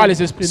que tu peux voir les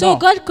esprits? So Non.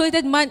 God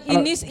created man in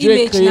Alors, his Dieu a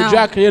image créé- now. Dieu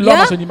a créé l'homme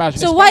à son image,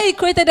 n'est-ce So pas? why he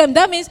created them?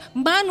 That means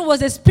man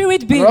was a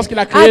spirit being. lorsqu'il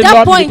a créé At that l'homme,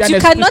 il point, était un you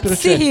esprit cannot see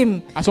spirituel.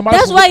 him. À ce moment-là,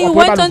 That's on why he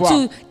pouvait pas went le on voir.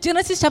 to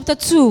Genesis chapter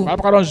 2, Voilà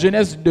pourquoi dans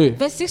Genèse 2,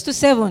 verse 6 to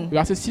 7.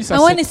 verset 6 à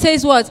And when it 7,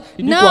 says what?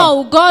 Il dit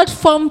Now God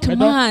formed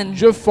maintenant, man.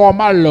 Dieu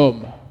forma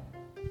l'homme.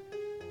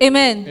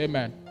 Amen.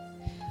 Amen.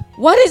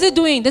 What is it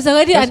doing? There's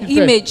already Qu'est-ce an qu'il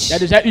fait? image. Il y a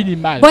déjà une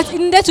image. But it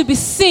needed to be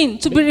seen,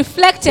 to be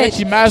reflected. Cette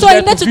image So doit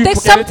it needed être to vue take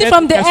pour qu'elle something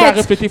from the soit earth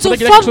reflétée. Il to faudrait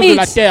qu'il y ait quelque form chose de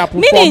la it. terre pour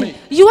Meaning, former.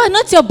 you are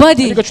not your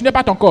body. C'est que tu n'es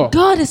pas ton corps.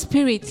 God is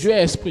spirit. Dieu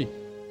est esprit.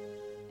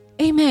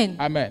 Amen.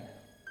 Amen.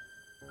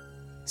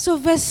 So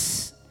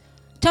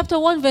chapter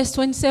 1, verse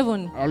 27.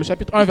 Alors le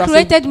chapitre 1, verset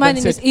created man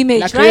in 27. his image,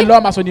 Il a créé right?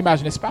 l'homme à son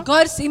image, n'est-ce pas?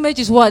 God's image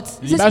is what? It's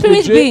a L'image de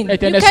spirit Dieu being.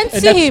 est You un can't être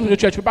see him.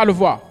 spirituel. Tu ne peux pas le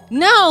voir.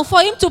 Now, for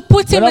him to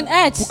put him on Maintenant,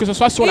 earth, pour que ce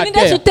soit sur he la needed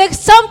terre, to take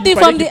something il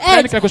fallait from qu'il the prenne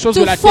earth quelque chose de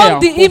to la form terre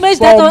the pour image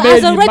that former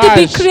has already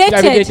been l'image qui avait déjà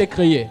created. été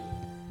créée.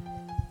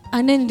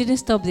 And then he didn't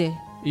stop there.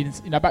 Il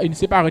ne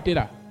s'est pas arrêté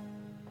là.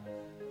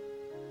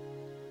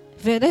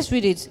 Let's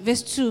read it.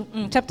 Verse 2,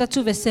 chapter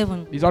 2, verse 7.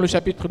 Lisons le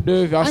chapitre 2,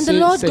 And the verset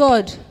Lord 7.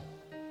 God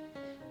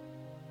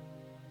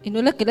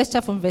let's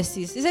start from verse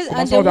 6. It says, and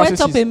Commençons there au verset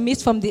went up 6. a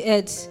mist from the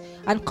earth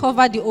and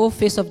covered the whole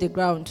face of the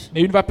ground.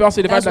 Et une vapeur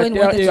s'éleva de That's la when he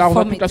terre wanted et to arrosa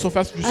form toute it. la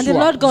surface du And the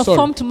Lord God sol.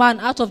 formed man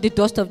out of the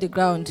dust of the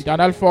ground.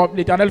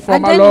 L'Éternel And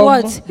forma then l'homme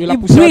what? de la He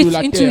poussière de breathed la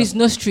into terre. his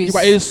nostrils.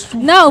 Et il souffla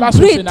Now sur ses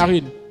breathe.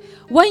 narines.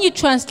 When you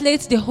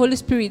translate the Holy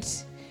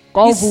Spirit,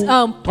 Quand it's vous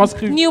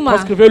pneuma,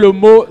 transcrivez le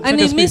mot and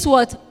it means Saint-Esprit,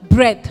 what?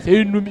 Breath. c'est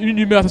une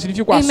humeur, ça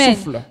signifie quoi? Amen.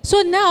 Souffle. So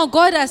now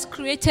God has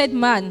created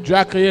man Dieu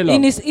a créé in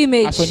l'homme his à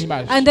image, son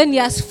image. and then he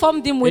has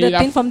formed him with Et a il a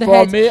thing from the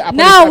formé head. après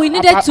Now le- we à-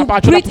 needed à to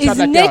partir de la breathe poussière his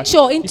de la terre.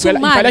 nature into Il fallait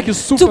man, qu'il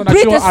souffle to son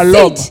breathe nature à a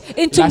l'homme. seed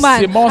into La man.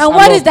 sémence And à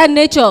what l'homme. is that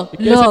nature? Et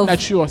quelle est cette Love.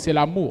 nature? C'est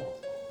l'amour.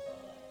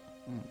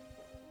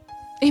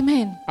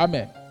 Amen.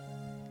 Amen.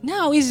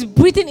 Now he's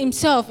breathing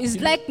himself, his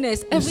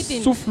likeness,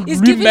 everything. souffle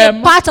He's giving a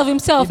lui-même. part of Il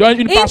himself donne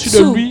une partie de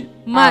into lui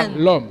à man.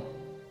 l'homme.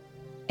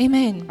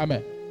 Amen.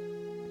 Amen.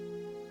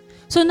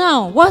 So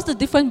now, what's the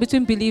difference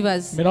between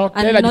believers Maintenant,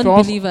 quelle est la and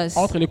différence non-believers?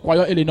 entre les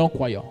croyants et les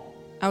non-croyants?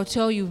 I'll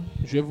tell you.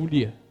 Je vais vous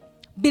dire.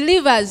 Les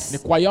Believers,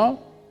 croyants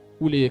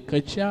ou les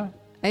chrétiens,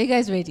 are you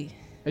guys ready?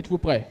 êtes-vous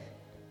prêts?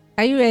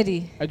 Are you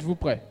ready? Êtes-vous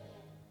prêts?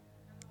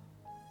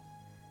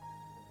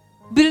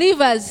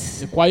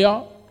 Believers Les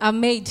croyants are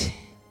made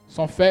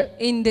sont faits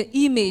in the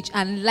image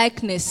and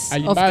likeness à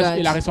of l'image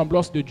et la God.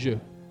 ressemblance de Dieu.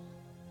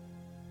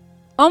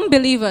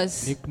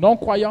 Unbelievers Les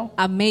non-croyants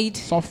are made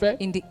sont faits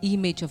in the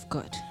image of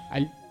God. à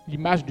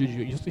l'image de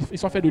Dieu. Ils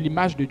sont faits de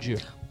l'image de Dieu.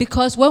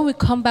 Because when we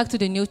come back to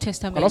the New Alors,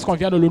 Testament, lorsqu'on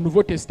vient dans le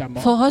Nouveau Testament,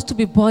 for us to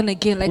be born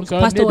again, like pour the nous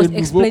pastor was naître de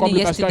nouveau, comme explaining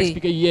le pasteur a yesterday,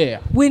 expliqué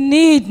hier, we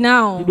need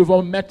now nous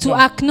devons to maintenant,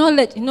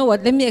 acknowledge. You know what?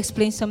 Let me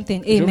explain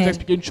something. je vais vous Amen.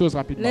 expliquer une chose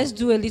rapidement. Let's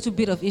do a little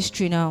bit of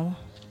history now.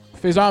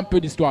 Faisons un peu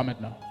d'histoire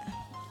maintenant.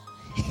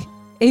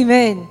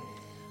 Amen.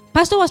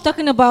 Pastor was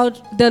talking about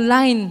the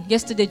line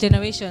yesterday,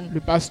 generation.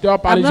 Le pasteur I'm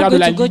parlait not déjà de going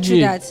la to go through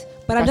lignée. that,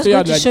 but I'm Le just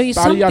pasteur going to show you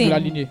parlait hier de la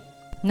something lignée.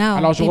 now.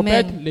 Alors je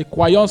répète, Amen. les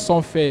croyants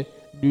sont faits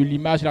de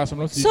l'image et la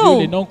ressemblance de So- Dieu,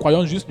 les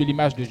non-croyants juste de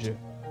l'image de Dieu.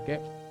 Ok?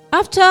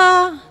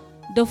 After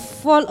the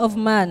fall of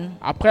man,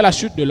 Après la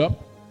chute de l'homme,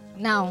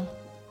 now,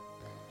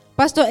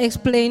 Pastor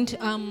explained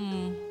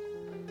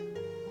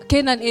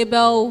Cain and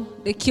Abel,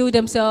 they killed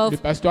themselves, le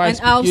pasteur a and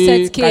out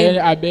expliqué Seth Caïn et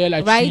came, Abel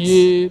a right?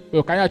 tué,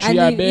 Caïn a tué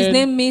and his Abel,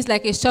 name means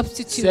like a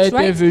substitute, Seth est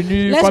right?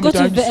 venu Let's comme go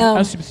to étant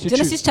un substitut.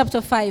 Genesis chapter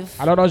 5,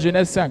 Alors dans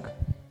Genèse 5,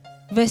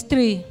 verse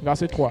 3.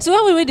 verset 3, So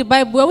when we read the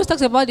Bible, we always talk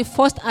about the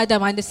first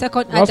Adam and the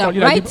second lorsqu'on Adam, lit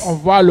la right? Bible, on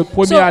voit le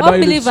premier So Adam et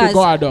le unbelievers,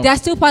 second Adam. they are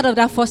still part of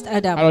that first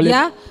Adam. Alors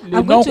Yeah, les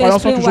I'm going to non-croyants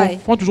explain why.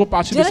 font toujours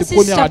partie de ce Genesis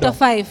premier chapter Adam.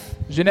 5,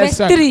 Genèse verse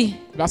 5, 3.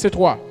 verset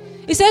 3.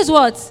 It says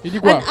what? Il dit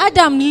quoi? And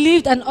Adam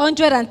lived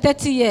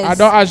 130 years,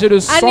 Adam âgé de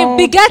and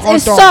he begat a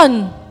 130 ans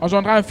son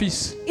engendra un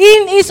fils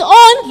in his own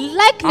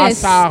à likeness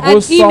sa and image.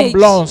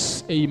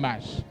 ressemblance et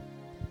image.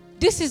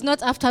 This is not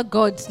after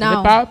God Ce n'est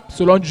now. pas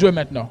selon Dieu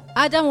maintenant.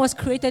 Adam was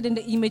created in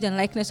the image and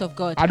likeness of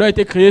God. Adam a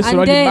été créé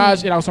selon And then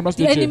l'image et la ressemblance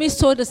de The Dieu. enemy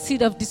sowed the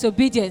seed of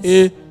disobedience.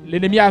 Et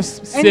l'ennemi a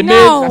sémé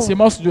now, la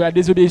sémence de la When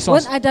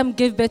désobéissance. Adam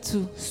gave birth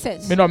to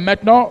Seth, Mais non,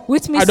 maintenant,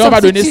 which means Adam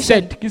va donner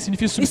substitution. Seth, qui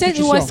signifie he said he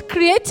substitution. was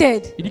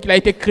created Il dit qu'il a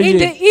été in créé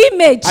the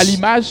image à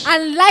l'image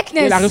and et la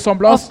likeness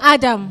ressemblance of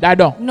Adam,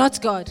 d'Adam, not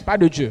God. pas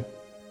de Dieu.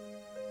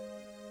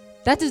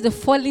 That is the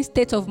fallen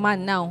state of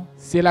man now.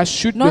 C'est la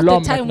chute de Not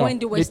l'homme the time maintenant. when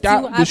they were L'état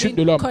still de chute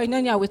de having l'homme.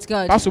 koinonia with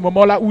God. Pas ce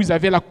moment-là où ils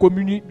avaient la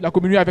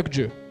communion avec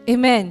Dieu.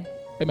 Amen.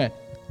 Amen.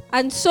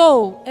 And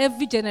so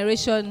every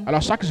generation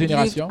Alors chaque lived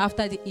génération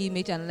after the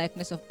image and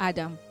likeness of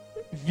Adam.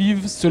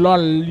 vive selon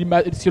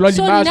l'image So et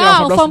la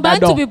now, ressemblance for man to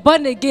d'Adam. be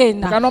born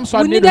again, Pour qu'un homme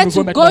soit we né de needed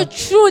nouveau to go maintenant.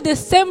 through the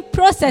same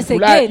process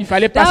Il again.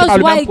 fallait passer That par was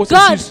le même why God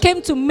processus.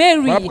 came to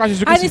Mary, Voilà pourquoi and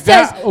Jésus-Christ He vint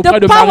says auprès the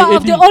de Marie power et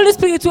of dit, the Holy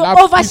Spirit will la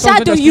puissance de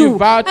overshadow l'Esprit you,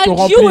 va te and you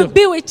remplir. will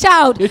be with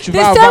child. Et tu The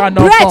vas avoir same un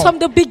breath enfant. from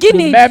the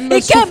beginning, Le même He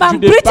came souffle and du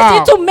breathed it départ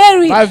into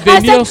Mary. va I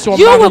venir said, sur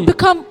you will Marie.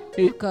 become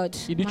Et God.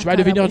 il dit, tu vas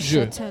devenir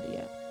Dieu.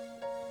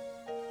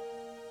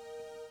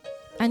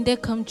 And there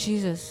comes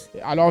Jesus.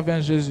 Et alors vint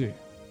Jésus.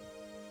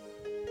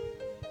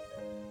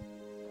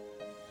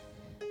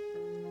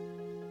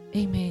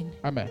 Amen.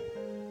 Amen.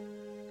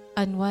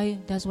 And why?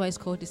 That's why it's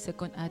called the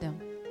second Adam.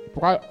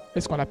 Pourquoi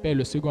est-ce qu'on l'appelle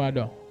le second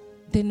Adam?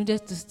 There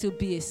needed to still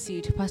be a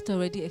seed. Pastor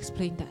already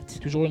explained that.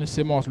 Toujours une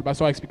sémence. Le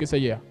pasteur a expliqué ça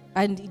hier.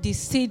 And the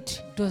seed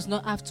does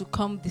not have to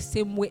come the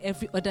same way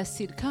every other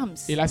seed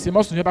comes. Et la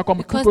sémence ne vient pas comme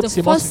Because toute autre the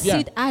sémence first vient.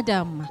 seed,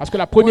 Adam, Parce que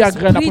la première was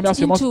graine, la breathed première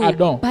sémence, into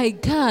Adam, by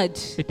God.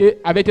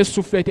 avait été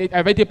soufflée,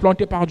 avait été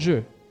plantée par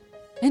Dieu.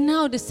 And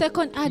now the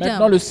second Maintenant,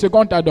 Adam, le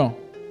second Adam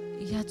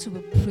he had to be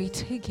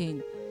breathed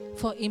again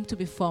for him to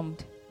be formed.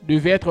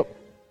 devait être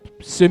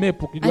semé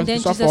pour qu'il And then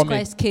soit Jesus formé.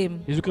 Christ came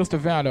Jésus-Christ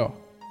vint alors.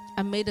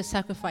 and made a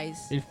sacrifice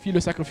Il fit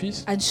le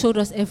sacrifice. and showed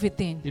us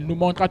everything. Il nous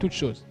montra toutes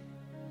choses.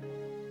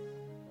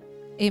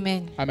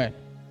 Amen. Amen.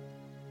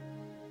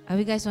 Are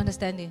you guys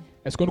understanding?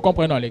 Est-ce que nous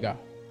comprenons, les gars?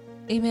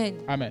 Amen.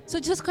 Amen. So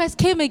Jesus Christ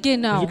came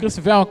again now. Jésus-Christ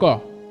vint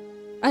encore.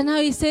 And now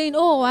he's saying,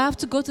 oh, I have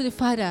to go to the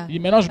Father. Il dit,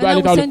 maintenant, je dois And I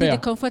aller will vers le send you Père.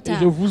 the Comforter. Et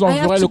je vous I have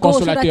enverrai to le go so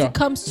that consolateur. he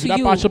comes Je to dois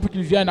you. partir pour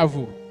qu'il vienne à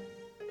vous.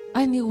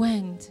 And he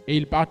went, Et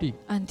il partit.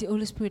 and the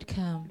Holy Spirit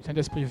came. Le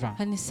Saint-Esprit vint.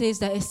 And he says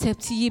that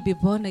except ye be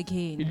born Il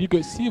again, dit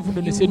que si vous ne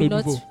you naissez de will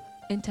not nouveau,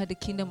 enter the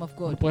kingdom of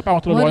vous ne God. pourrez pas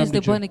entrer dans le What royaume is de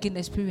the Dieu. born again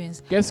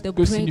experience? Qu'est-ce The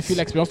que signifie breath,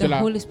 l'expérience de the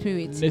la Holy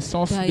Spirit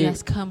naissance that de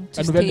has come to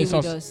la nouvelle stay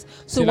with naissance? us.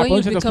 C'est So la when you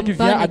parole du Saint-Esprit become qui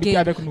vient born habiter again,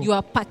 avec nous. you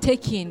are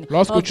partaking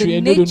Lorsque of tu the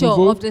es né de nature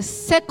nouveau, of the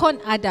second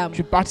Adam,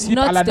 tu participes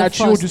not à la the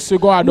nature first. du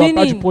second Adam, pas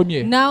du Meaning,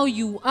 premier. now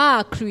you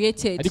are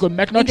created C'est-à-dire que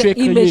maintenant in tu es the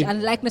image créé and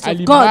likeness à of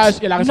l'image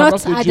God, et la not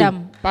ressemblance de Dieu. Adam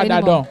Pas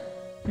anymore. d'Adam.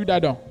 Plus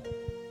d'Adam.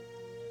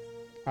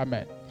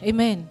 Amen.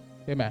 Amen.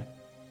 Amen.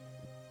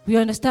 We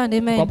understand,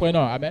 amen.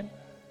 Comprenons. Amen.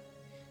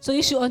 So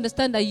you should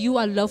understand that you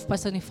are love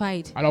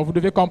personified. Alors vous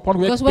devez comprendre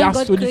que vous Because êtes when God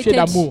personnifié created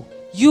d'amour.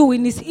 you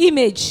in His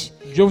image,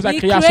 Dieu vous a He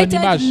créé à son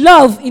created image.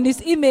 love in His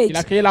image, Il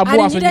a créé l'amour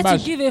and à He son needed image.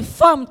 to give a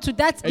form to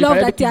that Et il love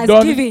fallait that He qu'il has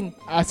donne given.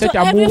 à So cet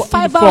every amour une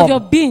fiber of forme. your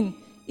being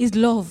is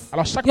love.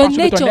 Alors chaque Your partie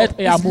de ton nature être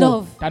est is amour.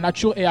 love. Ta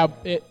nature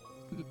est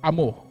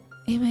amour.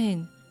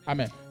 Amen.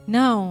 Amen.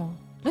 Now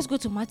let's go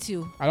to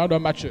Matthew. Allons dans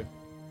Matthieu.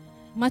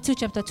 Matthew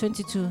chapter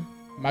 22.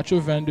 Matthieu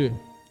 22.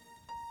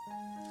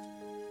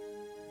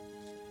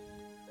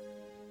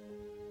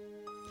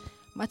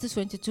 Matthew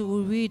 22.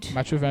 We'll read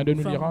Matthieu 22,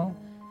 nous From lirons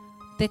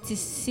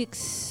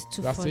 36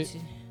 to Verset 40.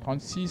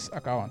 36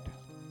 à 40.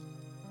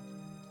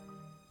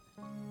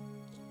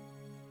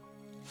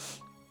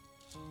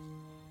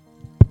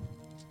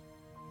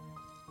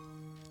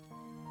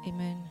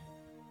 Amen.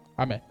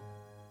 Amen.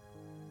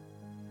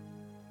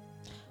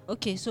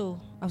 Okay, so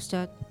I'll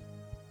start.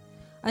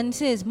 And it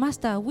says,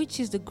 Master, which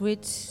is the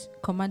great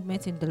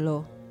commandment in the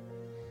law?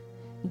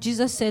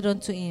 Jesus said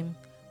unto him,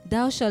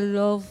 Thou shalt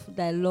love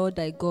thy Lord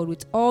thy God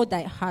with all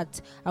thy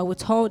heart, and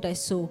with all thy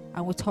soul,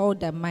 and with all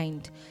thy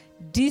mind.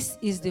 This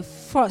is the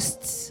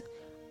first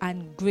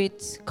and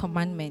great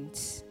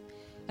commandment.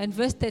 And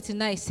verse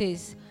 39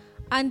 says,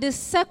 And the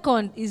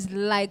second is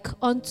like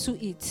unto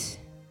it.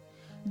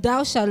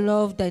 Thou shalt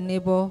love thy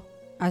neighbor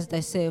as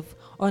thyself.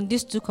 On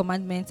these two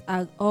commandments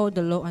are all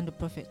the law and the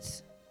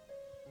prophets.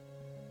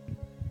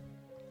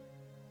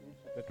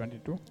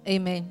 22.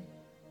 Amen.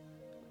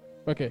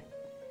 Ok.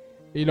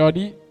 Il leur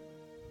dit.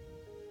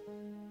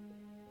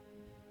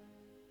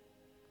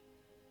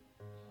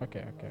 Ok.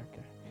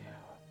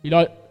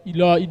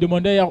 Ils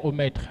demandèrent au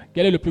maître,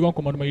 quel est le plus grand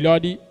commandement? Il leur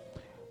dit,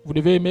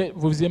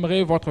 vous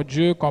aimerez votre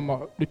Dieu comme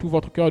de tout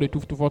votre cœur, de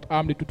toute votre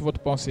âme, de toute votre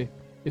pensée.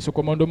 Et ce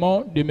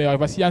commandement demeure.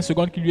 Voici un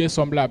second qui lui est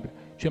semblable.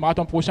 Tu aimeras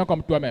ton prochain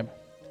comme toi-même.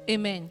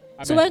 Amen.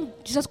 Amen. So when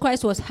Jesus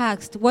Christ was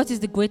asked, what is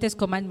the greatest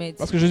commandment?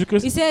 Parce que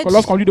Jésus-Christ, He said,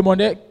 lorsqu'on lui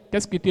demandait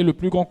qu'est-ce qui était le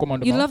plus grand You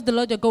commandement, love the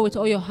Lord your God with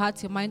all your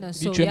heart, your mind, and il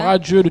dit, soul. tu Yeah? aimeras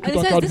Dieu de tout And ton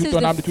he cœur, says de this toute is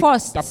ton âme, the de toute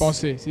first. ta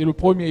pensée. C'est le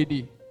premier, il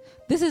dit.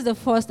 This is the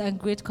first and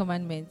great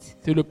commandment.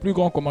 C'est le plus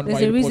grand commandement.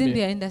 There's et a le reason premier.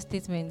 there in that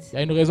statement. Il y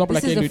a une raison pour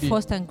This laquelle is il le the dit.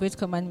 first and great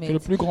C'est le commandment.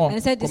 plus grand And he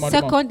said the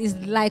commandement. second is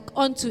like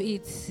unto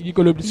it. Il dit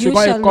que le You second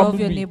shall est comme love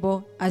your lui.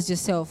 neighbor as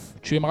yourself.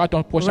 Tu aimeras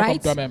ton prochain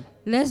Right? comme toi-même.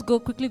 Let's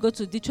quickly go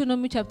to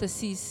Deuteronomy chapter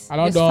 6,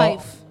 Alors verse dans 5.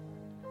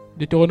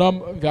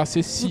 Deutéronome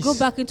verset 6, We go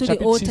back into the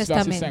chapitre Old 6, verset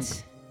Testament.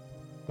 5,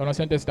 dans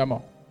l'Ancien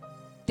Testament.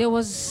 There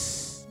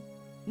was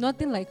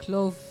nothing like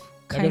love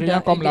Il n'y avait kind rien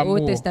of comme in the Old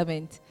l'amour.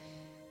 Testament.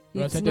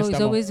 Dans It's, l'Ancien it's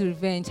Testament. always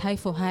revenge, eye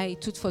for eye,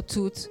 tooth for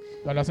tooth.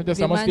 Dans l'Ancien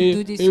Testament, man c'était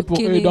do this, œil pour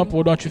kill œil, him. dent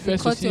pour dent. Tu You fais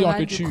cut ceci, your on te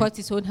hand, tue. you cut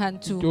his own hand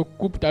Tu too. te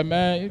coupes ta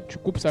main, tu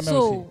coupes sa main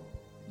aussi. So,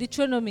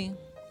 Deuteronomy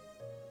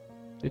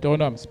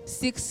Deutéronome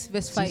 6,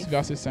 verse 6, 5.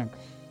 verset 5.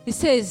 It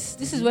says,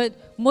 this is where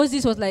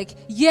Moses was like,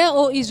 Hear,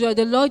 O Israel,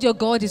 the Lord your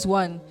God is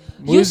one.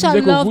 You Moïse shall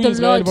disait que love vous, the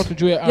Israël, Lord votre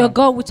Dieu est your un.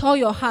 God with all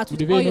your heart, Vous with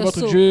devez all aimer your votre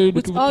soul, Dieu de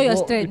with tout, all your de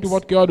strength. tout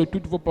votre cœur, de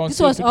toutes vos pensées, This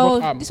de was toute votre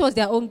all. âme. This was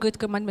their own great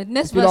commandment.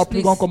 Next C'est leur verse, plus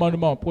please. grand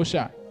commandement.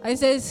 Prochain. And it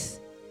says,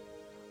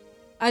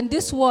 and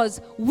this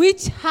was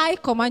which I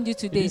command you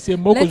Il today. dit ces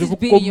mots que Let je it vous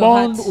be in your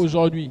commande heart.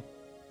 aujourd'hui.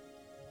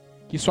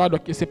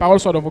 Que ces paroles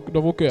soient dans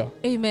vos cœurs.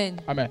 Amen.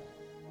 Amen.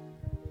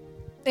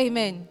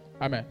 Amen.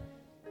 Amen.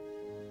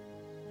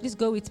 Please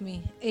go with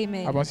me.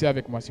 Amen. Avancez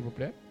avec moi, s'il vous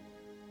plaît.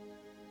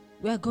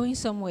 We are going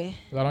somewhere.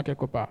 Nous allons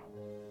quelque part.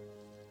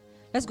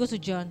 Let's go to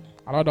John.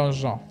 Alors dans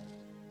Jean.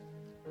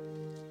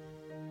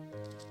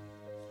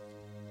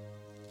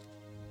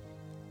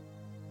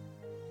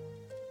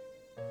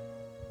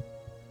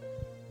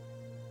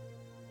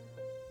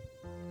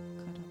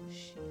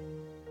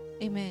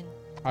 Amen.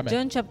 Amen.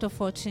 John chapter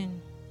 14.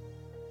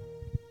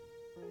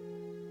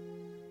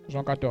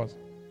 Jean 14.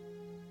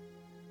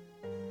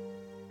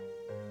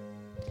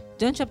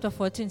 John chapter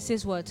 14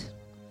 says what?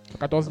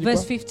 14 dit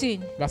Verse quoi?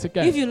 15. Verset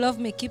If 15. you love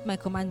me, keep my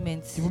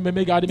commandments. Si vous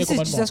m'aimez, gardez mes This is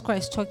commandements. Jesus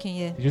Christ talking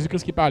here. C'est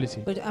Jésus-Christ qui parle ici.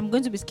 But I'm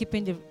going to be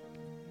skipping the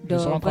Je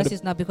serai en train de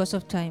verses now because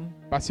of time.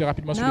 passer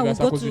rapidement sur Now le we'll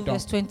verset à go cause to du temps.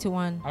 verse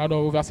 21.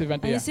 Alors au verset And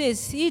 21. it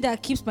says, He that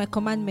keeps my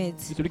commandments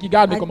C'est celui qui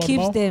garde mes and keeps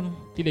commandements, them,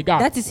 qui les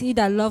garde. that is he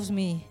that loves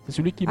me. C'est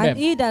celui qui And m'aime.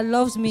 he that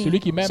loves me Celui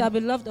qui m'aime shall be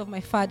loved of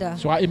my Father.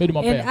 sera aimé de mon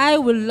And Père. I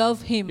will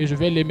love him. Et je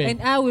vais l'aimer. And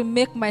I will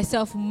make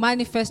myself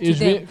manifest Et to je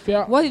vais them.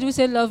 faire, What did we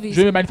say love is?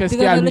 je vais me The manifester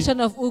à lui. revelation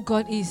of who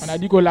God is. On a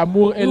dit que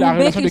l'amour est He la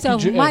will make relation de qui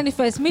himself Dieu est.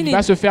 manifest, Il meaning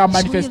va se faire show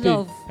manifester.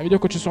 love. Ça veut dire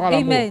que tu seras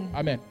l'amour. Amen.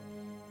 Amen.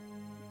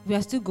 We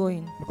are still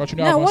going. Nous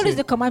continuons à Now, what is avancer.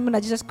 the commandment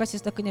that Jesus Christ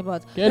is talking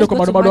about? Quel est le Let's go to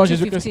commandement dont Matthew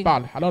Jésus-Christ 15.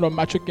 parle? Allons dans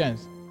Matthieu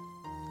 15.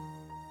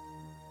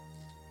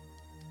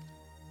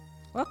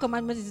 What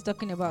commandment is he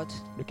talking about?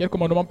 De quel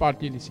commandement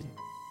parle-t-il ici?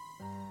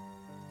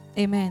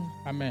 Amen.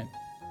 Amen.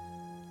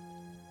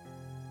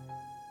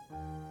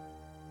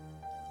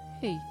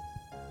 Hey.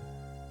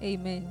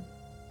 Amen.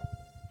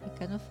 I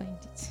cannot find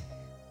it.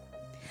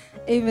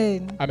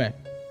 Amen. Amen.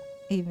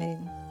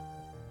 Amen.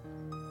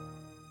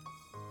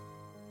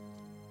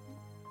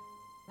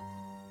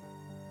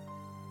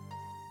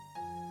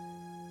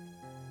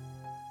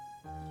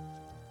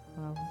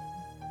 Wow.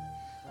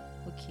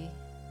 Okay.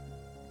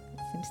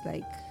 It seems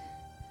like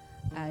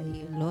I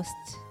lost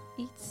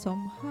it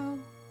somehow.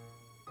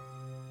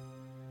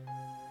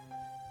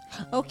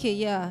 Okay,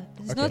 yeah.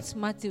 It's Okay. not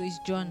Matthew, it's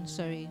John,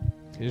 sorry.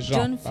 C'est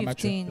John pas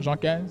Matthieu. 15. Jean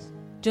 15.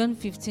 John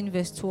 15,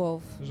 verse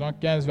 12. Jean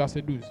 15,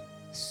 verset 12.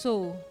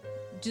 So,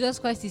 Jesus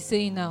Christ is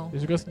saying now,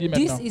 Jésus-Christ dit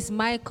this maintenant, is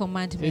my c'est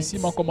commandment. ici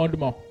mon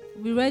commandement.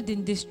 We read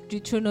in this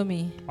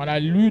Deuteronomy. On a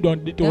lu dans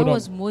That Deutéronome.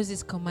 was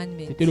Moses'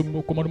 commandment. C'était le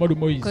commandement de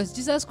Moïse. Because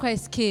Jesus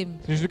Christ came.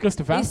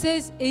 Jésus-Christ vint. He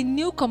says, a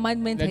new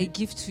commandment Il a I dit,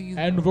 give to you.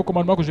 Un nouveau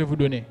commandement que je vais vous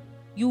donner.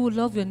 You will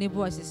love your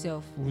neighbor as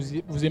yourself.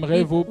 Vous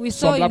aimerez vos We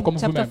saw semblables in comme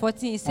chapter vous-même.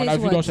 14, it On a says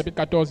vu dans le what? chapitre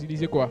 14, il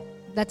disait quoi?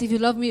 That if you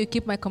love me, you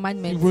keep my Si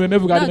commandments. vous m'aimez,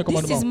 vous gardez Now, mes this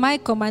is commandements. my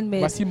commandment.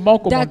 Voici mon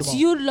That commandement.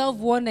 you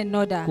love one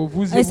another Que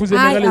vous as vous I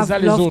aimerez les uns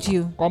have les loved autres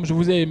you. comme je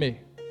vous ai aimé.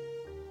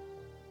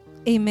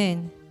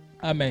 Amen.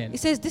 Amen. It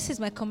says, this is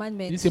my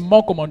commandment. Il dit, c'est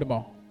mon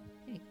commandement.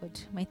 Hey, God,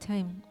 my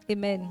time.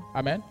 Amen.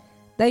 Amen.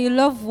 That you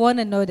love one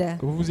another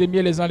Que vous vous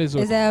aimiez les uns les as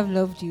autres I have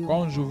loved you.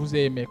 comme je vous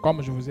ai aimé.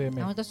 Comme je vous ai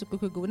aimé. I want us to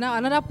quickly go. Now,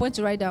 another point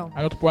to write down.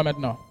 Un autre point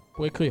maintenant,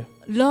 pour écrire.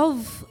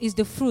 Love is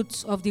the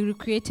fruit of the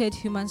recreated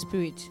human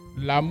spirit.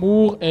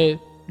 L'amour est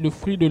le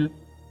fruit de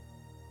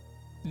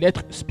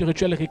l'être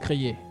spirituel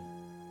récréé.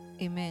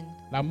 Amen.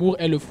 L'amour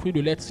est le fruit de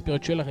l'être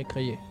spirituel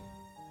récréé.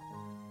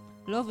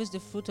 Love is the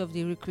fruit of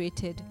the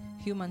recreated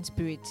human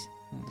spirit.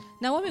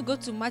 Now, when we go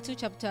to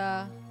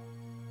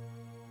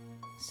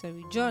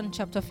John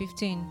chapter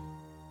 15,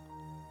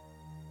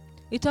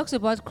 it talks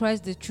about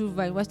Christ, the true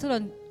vine. We're still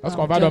on.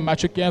 Lorsqu'on va dans John.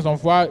 Matthieu 15, on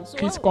voit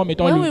Christ comme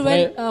étant When le we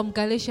vrai. read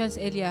Galatians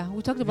earlier,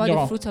 we talked about the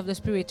Vigneron. fruits of the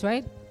spirit,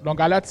 right? Dans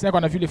Galates 5,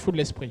 on a vu les fruits de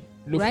l'esprit.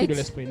 Le fruit Right. de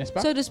l'esprit, n'est-ce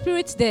pas? So the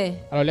spirit's there.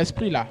 Alors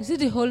l'esprit là, Is it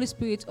the Holy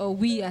Spirit or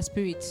we as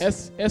spirits?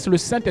 est-ce le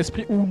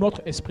Saint-Esprit ou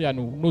notre esprit à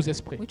nous, nos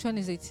esprits? Which one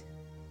is it?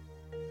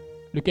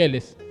 Lequel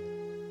est-ce?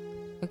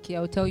 Okay,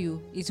 I'll tell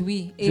you. It's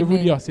we. Je vais vous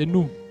Amen. dire, c'est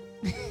nous.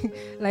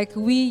 Like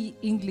we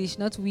English,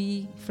 not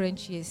we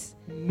French. Yes.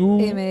 Nous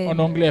Amen. en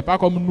anglais, pas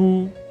comme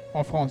nous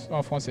en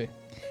français.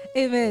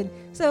 Amen.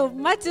 So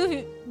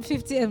Matthew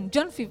 15,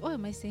 John 15. Oh,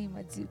 am I saying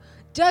Matthew?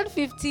 John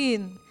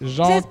 15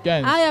 Jean says,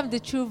 15, I am the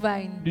true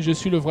vine. dit, je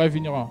suis le vrai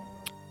vigneron.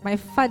 My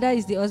father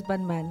is the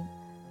husbandman.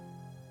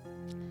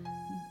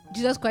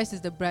 Jesus Christ is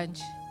the branch.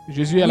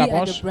 Jésus est We la are the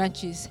branche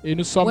branches. et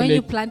nous sommes When les...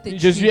 you plant a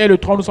Jésus tree, est le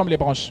tronc, nous sommes les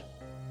branches.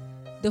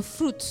 the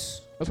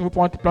fruits Lorsque vous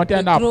plantez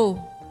will un arbre, grow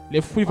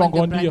les fruits vont on the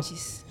grandir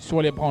branches.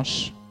 sur les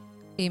branches.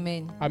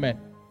 Amen. Amen.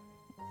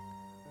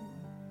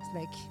 It's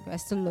like we are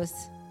still lost.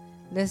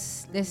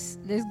 Let's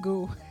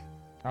go.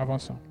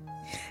 Avançons.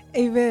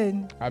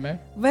 Amen. Amen.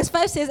 Verse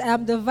 5 says, I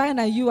am the vine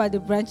and you are the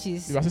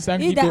branches. Le verset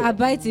 5 He dit that que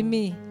abides in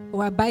me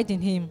will abide in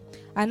him.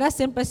 And that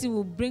same person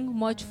will bring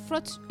much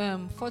fruit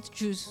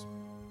juice.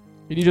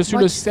 il dit, je suis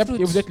much le cep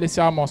fruit. et vous êtes les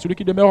serments. Celui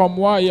qui demeure en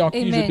moi et en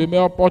qui je Amen.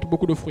 demeure porte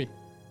beaucoup de fruits.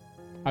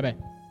 Amen.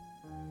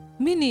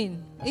 Meaning,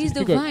 he's the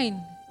signifie que vine.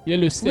 Il est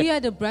le cep We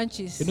are the et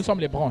branches. nous sommes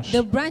les branches.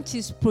 The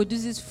branches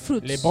produces fruits.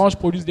 Les branches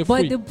produisent des But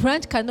fruits. the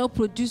branch cannot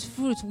produce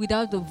fruit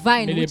without the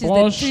vine, Mais les which is the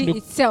branches tree ne-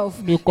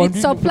 itself. ne It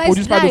produisent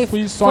supplies pas de life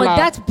fruits for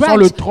that sans branch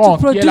le tronc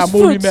to qui est produce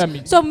l'amour fruits.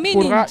 lui-même. So Il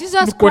meaning, faudra Jesus une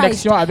Christ,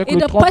 connexion avec in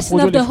le the tronc pour person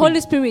produire of des the fruits.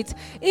 Holy Spirit,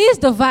 is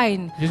the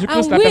vine.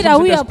 Jésus-Christ, And la we personne that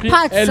du we are Saint-Esprit,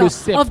 parts est le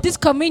cep. of this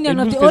communion Et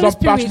of nous the faisons Holy partie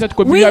de Spirit. cette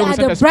communion We avec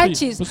le are the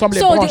Saint-Esprit. branches. Nous sommes les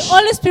So the branches.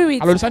 Holy Spirit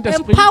Alors le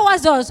Saint-Esprit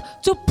empowers us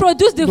to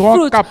produce the nous rend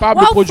fruit.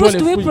 capables de What produire fruits les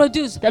do we fruits.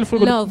 produce? Quel fruit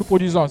que nous Love.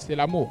 produisons? C'est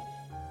l'amour.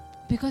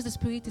 Because the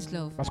Spirit is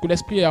love. Parce que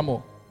l'esprit est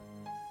amour.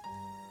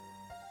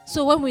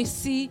 So when we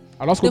see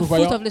Alors lorsque the nous fruit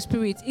voyons of the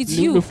Spirit, it's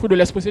le you. fruit de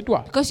l'esprit, c'est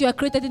toi. Because you are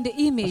created in the Parce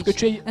image que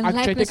tu as and été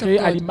likeness of créé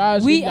à God.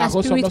 l'image et We à la are spirit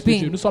ressemblance de Dieu.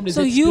 beings. Nous sommes des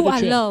So êtres you are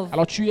spirituels. love.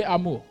 Alors tu es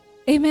amour.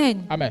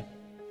 Amen. Amen.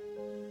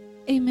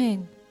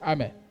 Amen.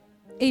 Amen.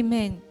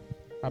 Amen.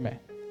 Amen.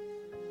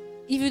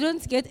 If you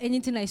don't get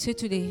anything I say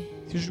today,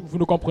 Si vous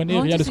ne comprenez I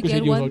want rien de you ce to que j'ai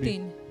get dit one aujourd'hui,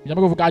 thing.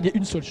 j'aimerais que vous gardiez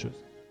une seule chose.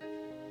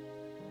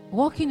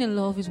 Walking in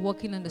love is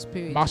walking in the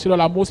Spirit. Marcher dans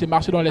l'amour, c'est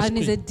marcher dans And it's a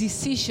l'esprit.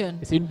 decision.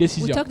 Et c'est une We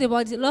décision. talked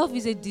about it. Love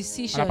is a On a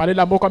decision. parlé de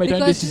l'amour comme étant une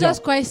Because décision.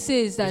 Jesus Christ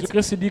says that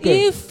Jésus-Christ dit que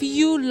if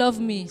you love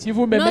me, si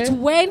vous m'aimez, not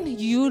when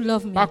you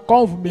love me, pas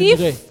quand vous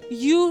m'aimerez. if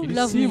you Il dit,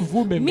 love si me,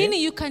 vous m'aimez,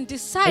 meaning you can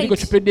c'est-à-dire decide que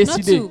tu peux not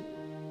décider to.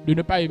 de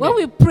ne pas aimer. When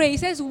we pray, it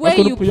says when Lorsque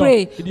nous you prions,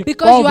 pray, il dit,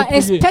 because quand you vous are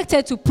priez,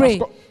 expected to pray.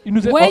 Parce qu'il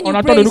nous est- When on you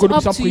attend pray, de nous que it's nous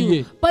up puissions to you.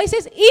 prier. But it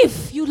says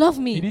if you love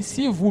Il me, dit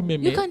si vous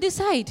m'aimez, you can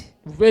decide.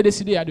 vous pouvez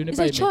décider de ne It's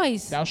pas a aimer.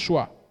 choice. C'est un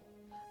choix.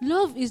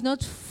 Love is not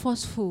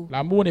forceful.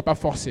 L'amour n'est pas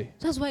forcé.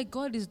 That's why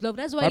God is love.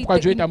 That's why Voilà pourquoi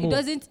Dieu est he amour.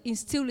 doesn't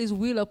instill His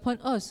will upon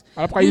us.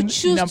 Alors pourquoi You il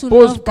choose to n'impose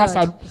love pas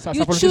God. sa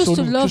You volonté choose sur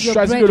to nous. love Tu your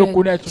choisis de le brethren.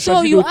 connaître. Tu So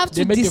choisis you have to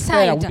d'aimer tes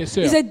frères ou tes decide.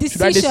 sœurs. It's a Tu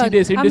dois decision.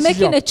 décider, c'est une I'm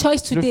décision. making a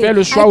choice Je today. fais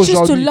le choix I choose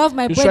to aujourd'hui. love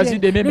my Je choisis brethren,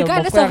 d'aimer mes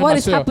regardless frères of et what ma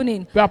is sœur.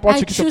 happening. Peu importe I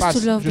ce qui se choose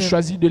passe, to love je them.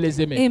 choisis de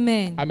les aimer.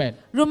 Amen. Amen.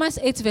 Romans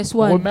 8 verse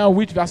 1. Romains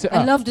 8, verset I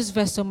 1. love this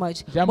verse so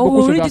much. J'aime But beaucoup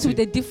we'll ce read it verset. with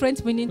a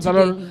different meaning Nous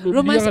allons today. le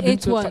Romans lire d'une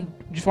 8:1.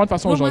 différente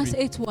façon Romans aujourd'hui.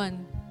 8:1.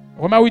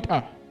 Romains 8,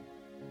 1.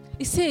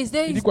 It says,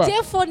 there Il is dit quoi?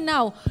 therefore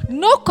now no Il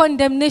n'y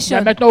condemnation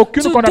a maintenant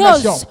aucune to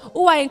condamnation those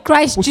who are in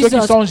Christ pour ceux qui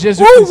Jesus, sont en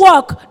Jésus who Christ,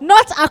 walk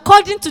not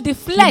according to the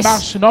flesh,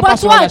 marchent non pas but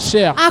selon la what?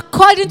 chair,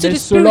 According to mais the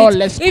selon Spirit.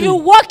 l'Esprit. If you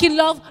walk in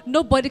love,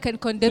 nobody can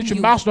condemn Si tu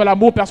you. marches dans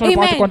l'amour, personne ne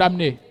pourra te Amen.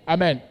 condamner.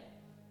 Amen.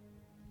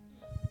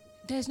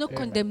 There is no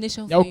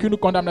condemnation Il n'y a for you. aucune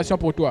condamnation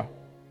pour toi.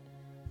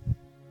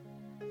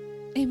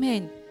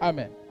 Amen.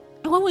 Amen.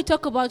 And when we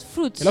talk about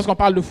fruits, Et lorsqu'on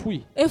parle de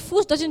fruits, a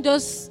fruit doesn't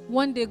just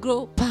one day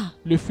grow. Pa.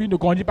 le fruit ne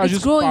grandit pas It's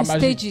juste grow par in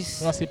magie.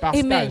 stages. Non, c'est par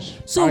Amen. stage.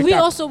 So par we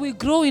étape. also we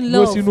grow in Nous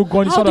love. aussi, nous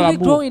grandissons How dans do we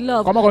l'amour. grow in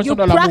love? Comment grandissons You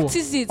dans l'amour?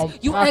 practice it. On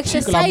You pratique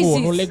exercise l'amour,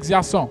 nous it.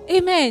 l'exerçons.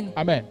 Amen.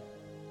 Amen.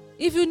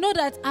 If you know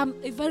that I'm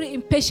a very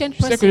impatient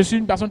Tu sais que je person suis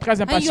une personne très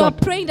and you are impatiente.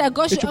 praying that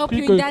God Et should tu help pries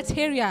you que in that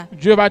area,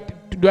 Dieu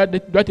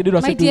doit t'aider dans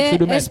my ce dear,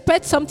 domaine.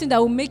 expect something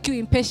that will make you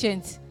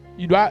impatient.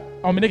 Il doit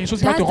emmener quelque chose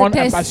qui va te That's the rendre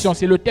test. impatient.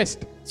 C'est le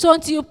test. So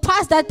until you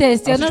pass that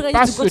test, you're Alors, si not tu ready to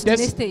passes go ce to the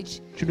next test, stage.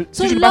 Si tu ne passes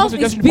So pas love ce is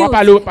test, tu ne pourras pas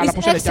aller built, à la it's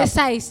prochaine étape.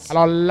 exercised.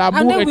 Alors And l'amour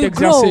then est we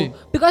exercé. grow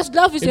because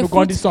love is Et a nous fruit.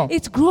 grandissons.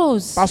 It grows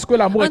Parce que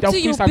l'amour est un until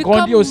fruit, you ça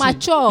grandit become aussi.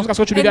 mature Jusqu'à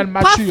ce que tu and deviennes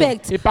mature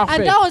perfect. et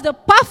parfait. And that was the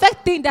perfect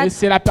thing that Et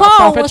c'est la Paul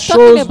parfaite was chose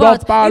talking dont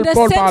about in the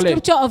Paul same parlait.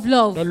 scripture of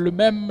love.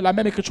 Dans la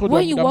même écriture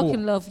When you walk d'amour.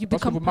 in love, you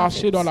Lorsque become vous marchez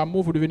perfect. dans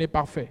l'amour, vous devenez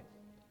parfait.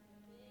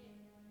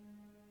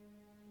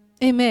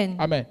 Amen.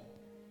 Amen.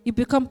 You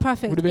become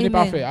perfect. Vous devenez Amen.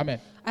 parfait. Amen.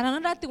 And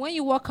another thing, when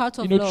you walk out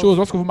of Une autre love, chose,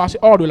 lorsque vous marchez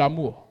hors de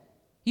l'amour,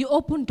 you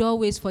open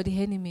doorways for the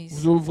enemies.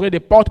 vous ouvrez des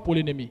portes pour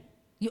l'ennemi.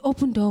 You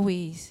open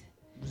doorways.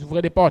 Vous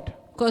ouvrez des portes.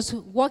 Because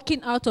walking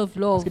out of Parce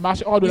love que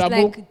marcher hors de is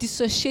l'amour, like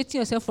dissociating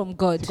yourself from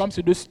God. c'est comme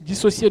se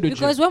dissocier de Dieu.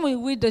 Because when we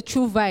read the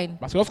true vine,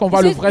 Parce que lorsqu'on it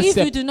voit le says, vrai if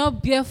you cep, do not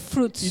bear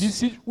fruit, il dit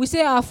si we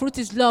say our fruit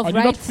is love, on dit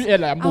right? notre fruit est I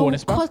l'amour, will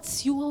n'est-ce pas?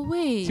 cut you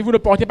away. Si vous ne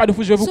portez pas de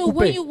fruit, je vais vous So when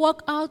couper. you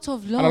walk out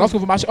of Alors love, lorsque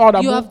vous marchez hors you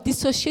d'amour, have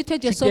dissociated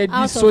tu yourself t'es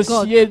out of God.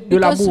 dissocié de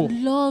Because l'amour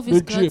love de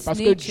is Dieu. God's Parce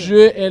que nature.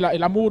 Dieu est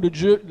l'amour de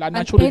Dieu, la And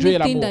nature de Dieu est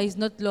anything l'amour. that is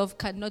not love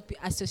cannot be Et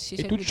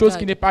associated toute with chose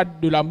qui God. n'est pas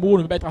de l'amour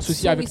ne peut pas être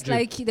associée So avec it's Dieu.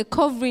 like the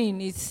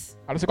covering is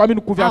Alors c'est comme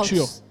une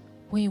couverture. out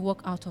when you walk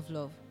out of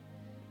love.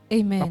 La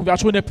Amen.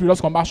 couverture n'est plus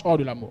lorsqu'on marche hors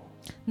de l'amour.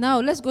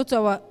 Now let's go to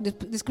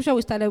the scripture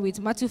we started with,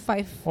 Matthew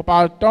 5, On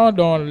parle tant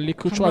dans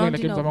l'écriture I'm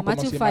avec laquelle nous rounding avons up.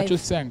 Matthew commencé, 5. Matthieu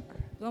 5,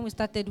 the one we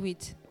started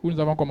with, où nous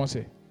avons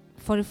commencé.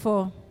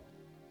 44.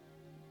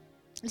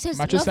 It says,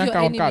 Matthieu love 5, your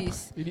 44.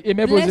 enemies. Il dit,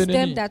 aimez vos Bless them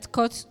ennemis,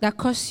 that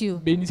curse you.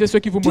 bénissez ceux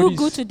qui vous Do good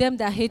maudissent, to them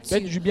that hate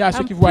faites you. du bien à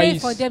ceux And qui vous pray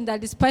haïssent. for them that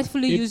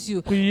despitefully Et use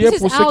you. priez This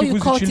pour is ceux how qui you vous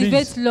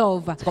cultivate utilisent.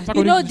 love. C'est comme ça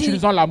You que know, nous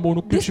utilisons l'amour,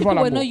 nous these cultivons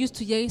people were not l'amour. used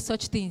to hearing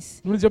such things.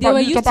 Nous ne They sommes were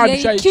pas used to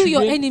habitués à hearing, kill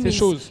your étudier ces enemies.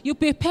 choses. You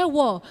prepare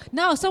war.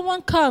 Now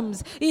someone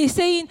comes, he is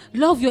saying,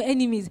 love your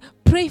enemies.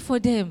 Pray for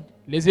them.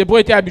 Les Hébreux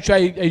étaient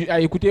habitués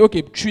à écouter,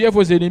 ok, tuez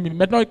vos ennemis.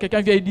 Maintenant,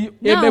 quelqu'un vient et dit,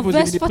 aimez Now, vos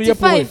verse ennemis, priez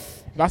pour eux. 45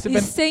 Verset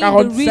is saying the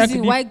 45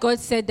 reason dit, why God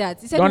said that.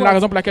 He said, donne la what?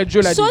 raison pour laquelle Dieu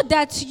l'a dit. So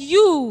that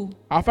you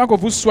Afin que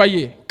vous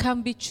soyez can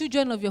be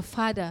children of your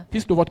Father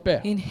fils de votre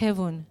Père in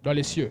heaven. dans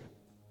les cieux.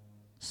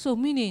 So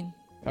meaning,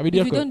 Ça veut if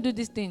dire you que don't do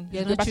this thing, tu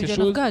you're ne fais not pas ces children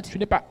of choses, God. tu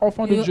n'es pas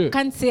enfant de You Dieu.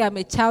 can't say I'm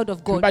a child of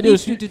Tu ne peux God pas dire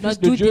if je you suis do not fils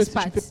de do Dieu this si tu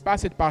ne part. fais pas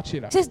cette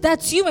partie-là. It says that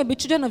you may be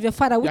children of your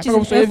Father which Afin is que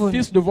vous in soyez heaven.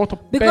 fils de votre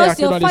Père Because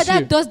qui est dans your les Father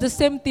cieux. does the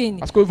same thing.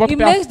 Parce que votre He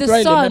Père makes the fait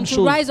les sun mêmes to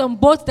choses. rise on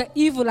both the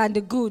evil and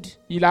the good.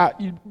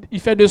 Il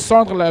fait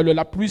descendre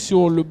la pluie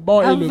sur le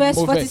bon et And le verse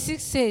mauvais. 46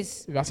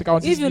 says, Verset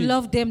 46 if you dit,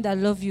 love them that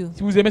love you,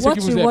 si vous aimez ceux what qui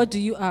vous reward aiment, do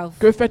you have?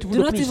 que faites-vous Do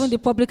de not even plus? the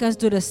publicans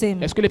do the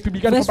same? Est-ce que les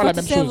publicains ne font Verse pas la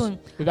même 47. chose?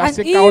 Le And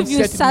verset if you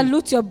 47 dit,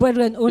 salute your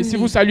brethren et si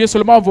vous only, saluez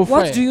seulement vos what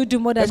frères, do you do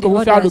more than est-ce the que vous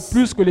faites de others?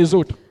 plus que les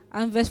autres?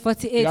 And verse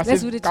 48, let's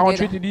Verset read it 48,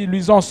 together. il dit,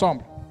 lisons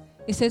ensemble.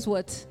 It says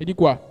what? Il dit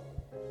quoi?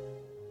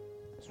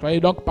 Soyez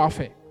donc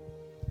parfaits,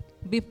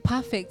 Be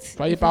perfect.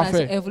 Soyez even as parfaits.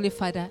 your Heavenly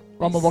Father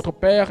comme is votre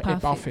Père est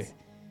perfect. parfait.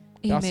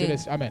 Père Amen.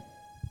 céleste. Amen.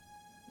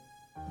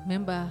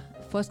 Remember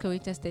 1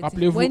 Corinthians 13.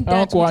 Rappelez-vous, When 1 that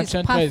which is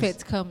Corinthiens 13.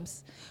 perfect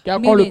comes, Car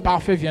quand le meaning,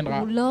 parfait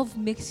viendra, love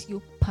makes you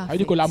ça veut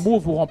dire perfect. que l'amour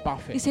vous rend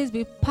parfait. It says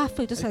be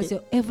perfect just as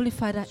your Heavenly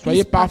Father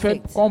Soyez is parfait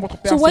perfect. comme votre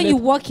Père So when you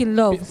céleste, walk in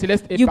love,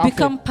 céleste est you parfait.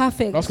 become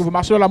perfect. Lorsque vous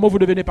marchez dans l'amour, vous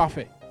devenez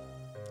parfait.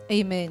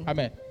 Amen.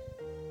 Amen.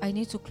 I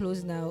need to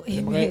close now.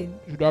 J'aimerais- Amen.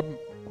 Je dois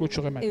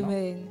clôturer maintenant.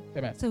 Amen.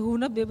 Amen. So we will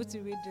not be able to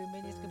read the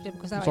remaining scripture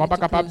because Nous I ne serons pas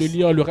need to capables de close.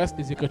 lire le reste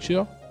des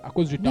Écritures à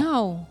cause du temps.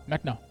 Now,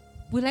 Maintenant.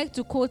 we like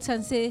to quote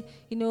and say,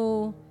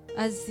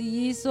 as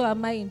he is, so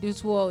am I in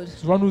this world.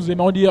 Souvent, nous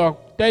aimons dire,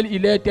 tel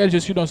il est, tel je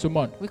suis dans ce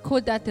monde. We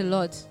quote that a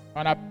lot. On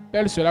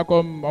appelle cela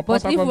comme, on pense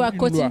But ça if comme we are une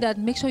quoting loi. that,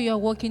 make sure you are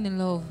walking in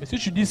love. Mais si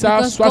tu dis ça,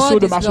 Because sois sûr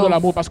God de is marcher dans love.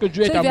 l'amour parce que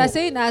Dieu So est if you are amour.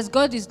 saying as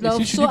God is Et love,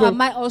 si tu so dis que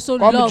am I also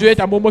comme love Dieu est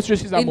amour, moi aussi je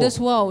suis in amour this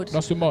world.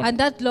 dans ce monde. And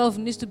that love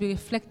needs to be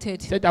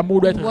reflected Cet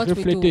amour doit in être what we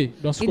reflété do,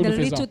 dans ce in que the nous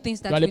faisons, little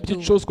things that dans les we petites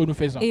do. choses que nous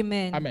faisons.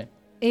 Amen. Amen.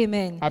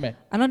 Amen. Amen.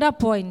 Another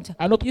point.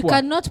 Un autre You point.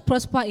 cannot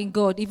prosper in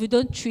God if you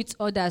don't treat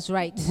others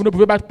right. Vous ne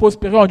pouvez pas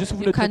prospérer en Dieu si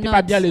vous You ne traitez pas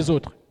cannot. bien les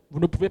autres. Vous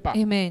ne pouvez pas.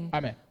 Amen.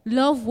 Amen.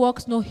 Love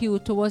walks no hill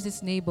towards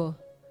its neighbor.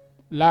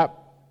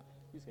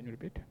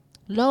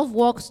 Love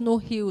walks no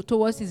hill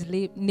towards his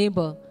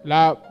neighbor.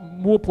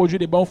 L'amour produit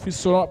des bons fruits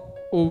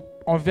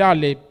envers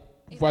les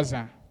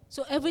voisins.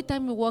 So every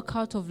time you walk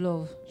out of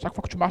love, Chaque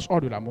fois que tu marches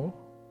hors de l'amour,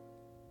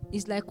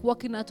 it's like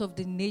walking out of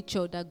the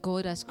nature that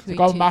God has c'est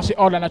comme created. marcher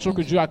hors de la nature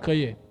que Dieu a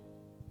créée.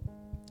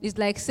 It's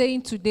like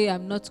saying today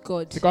I'm not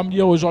God. C'est comme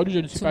dire aujourd'hui je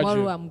ne suis pas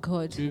Tomorrow Dieu. I'm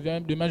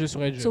God. Demain je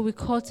serai Dieu. So we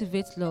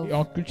cultivate love. Et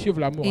on cultive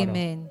l'amour. alors.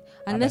 Amen.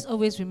 And Amen. let's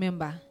always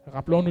remember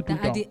Rappelons-nous tout that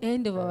le at temps the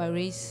end of our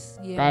race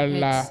here qu'à on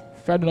la earth,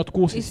 fin de notre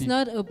course it's ici,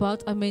 not about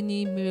how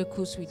many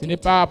miracles we ce n'est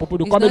did. pas à propos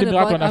de It's combien not de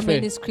miracles about on a how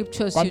many fait,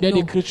 scriptures you combien know.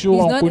 d'écritures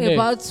It's on not connaît.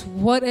 about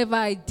whatever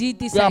I did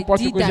this, Peu I importe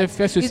ce did que j'ai that.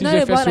 fait, ceci, It's not j'ai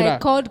fait about I cela.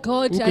 called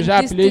God Ou que and j'ai this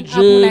appelé thing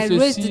happened, Dieu, I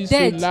raised ceci, the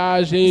dead.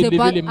 cela, j'ai It's élevé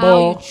about les how you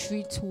morts.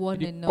 treat one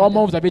Il dit, comment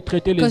another. vous avez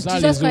traité les Because uns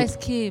Jesus les Christ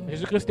autres. came.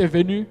 Jésus-Christ est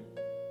venu.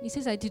 He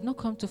says, I did not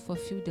come to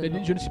fulfill the Il a dit,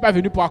 law. je ne suis pas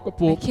venu I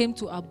pour came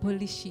to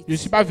abolish it. je ne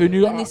suis pas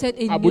venu And he said,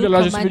 a new abolir la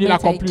loi, je suis venu commandment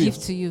I l'accomplir.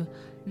 give to you.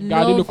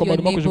 Gardez le Love your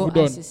commandement que je vous neighbor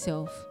donne. as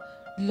yourself.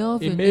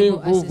 Love your Aimez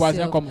neighbor vos as voisins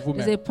yourself. comme There's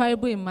vous-même. a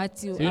parable in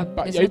Matthew. Il y a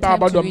There's une no time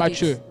parabole to dans read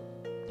Matthieu it.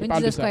 qui When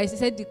parle de Jesus ça. Christ, he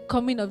said the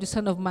coming of the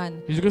Son of Man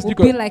Jésus-Christ will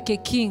dit be que like a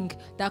king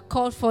that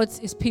called forth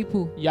his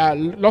people.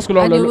 lorsque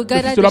And he will le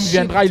gather Fils de the l'homme sheep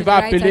viendra, il to the va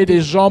right appeler and des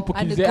the- gens pour and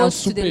qu'ils the aient un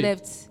goats to the souper.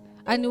 left.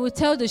 And he will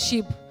tell the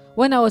sheep,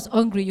 when I was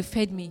hungry, you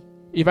fed me.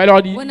 Il va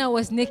leur dire, When I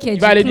was naked, il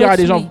va aller you dire à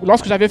des clothed gens, me.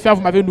 lorsque j'avais faim,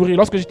 vous m'avez nourri.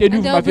 Lorsque j'étais nu, And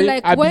vous they'll be m'avez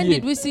like, when habillé.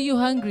 did we see you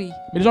hungry?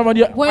 Mais les gens vont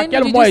dire, à When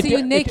quel did moment you see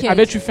you naked?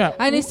 avais-tu faim?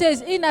 And he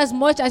says, in as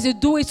much as you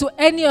do it to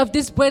any of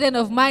these brethren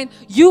of mine,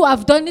 you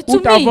have done it Où to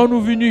me.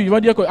 avons-nous venu? Ils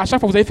vont dire qu'à chaque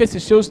fois que vous avez fait ces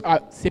choses à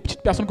ces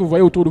petites personnes que vous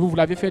voyez autour de vous, vous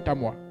l'avez fait à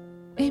moi.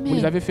 Vous les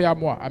Amen. avez fait à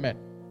moi. Amen.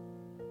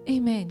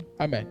 Amen.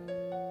 Amen.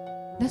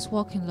 Let's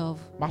walk in love.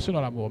 Marchons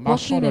dans l'amour.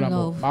 Marchons Walking dans in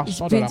l'amour. love is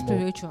Marchons dans being l'amour.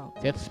 spiritual.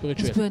 C'est être Let's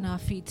spirituel. be on our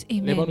feet.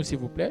 Amen. Lèvons-nous s'il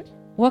vous plaît.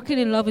 Walking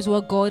in love is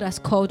what God has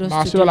called us to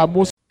Marcher dans do.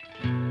 l'amour,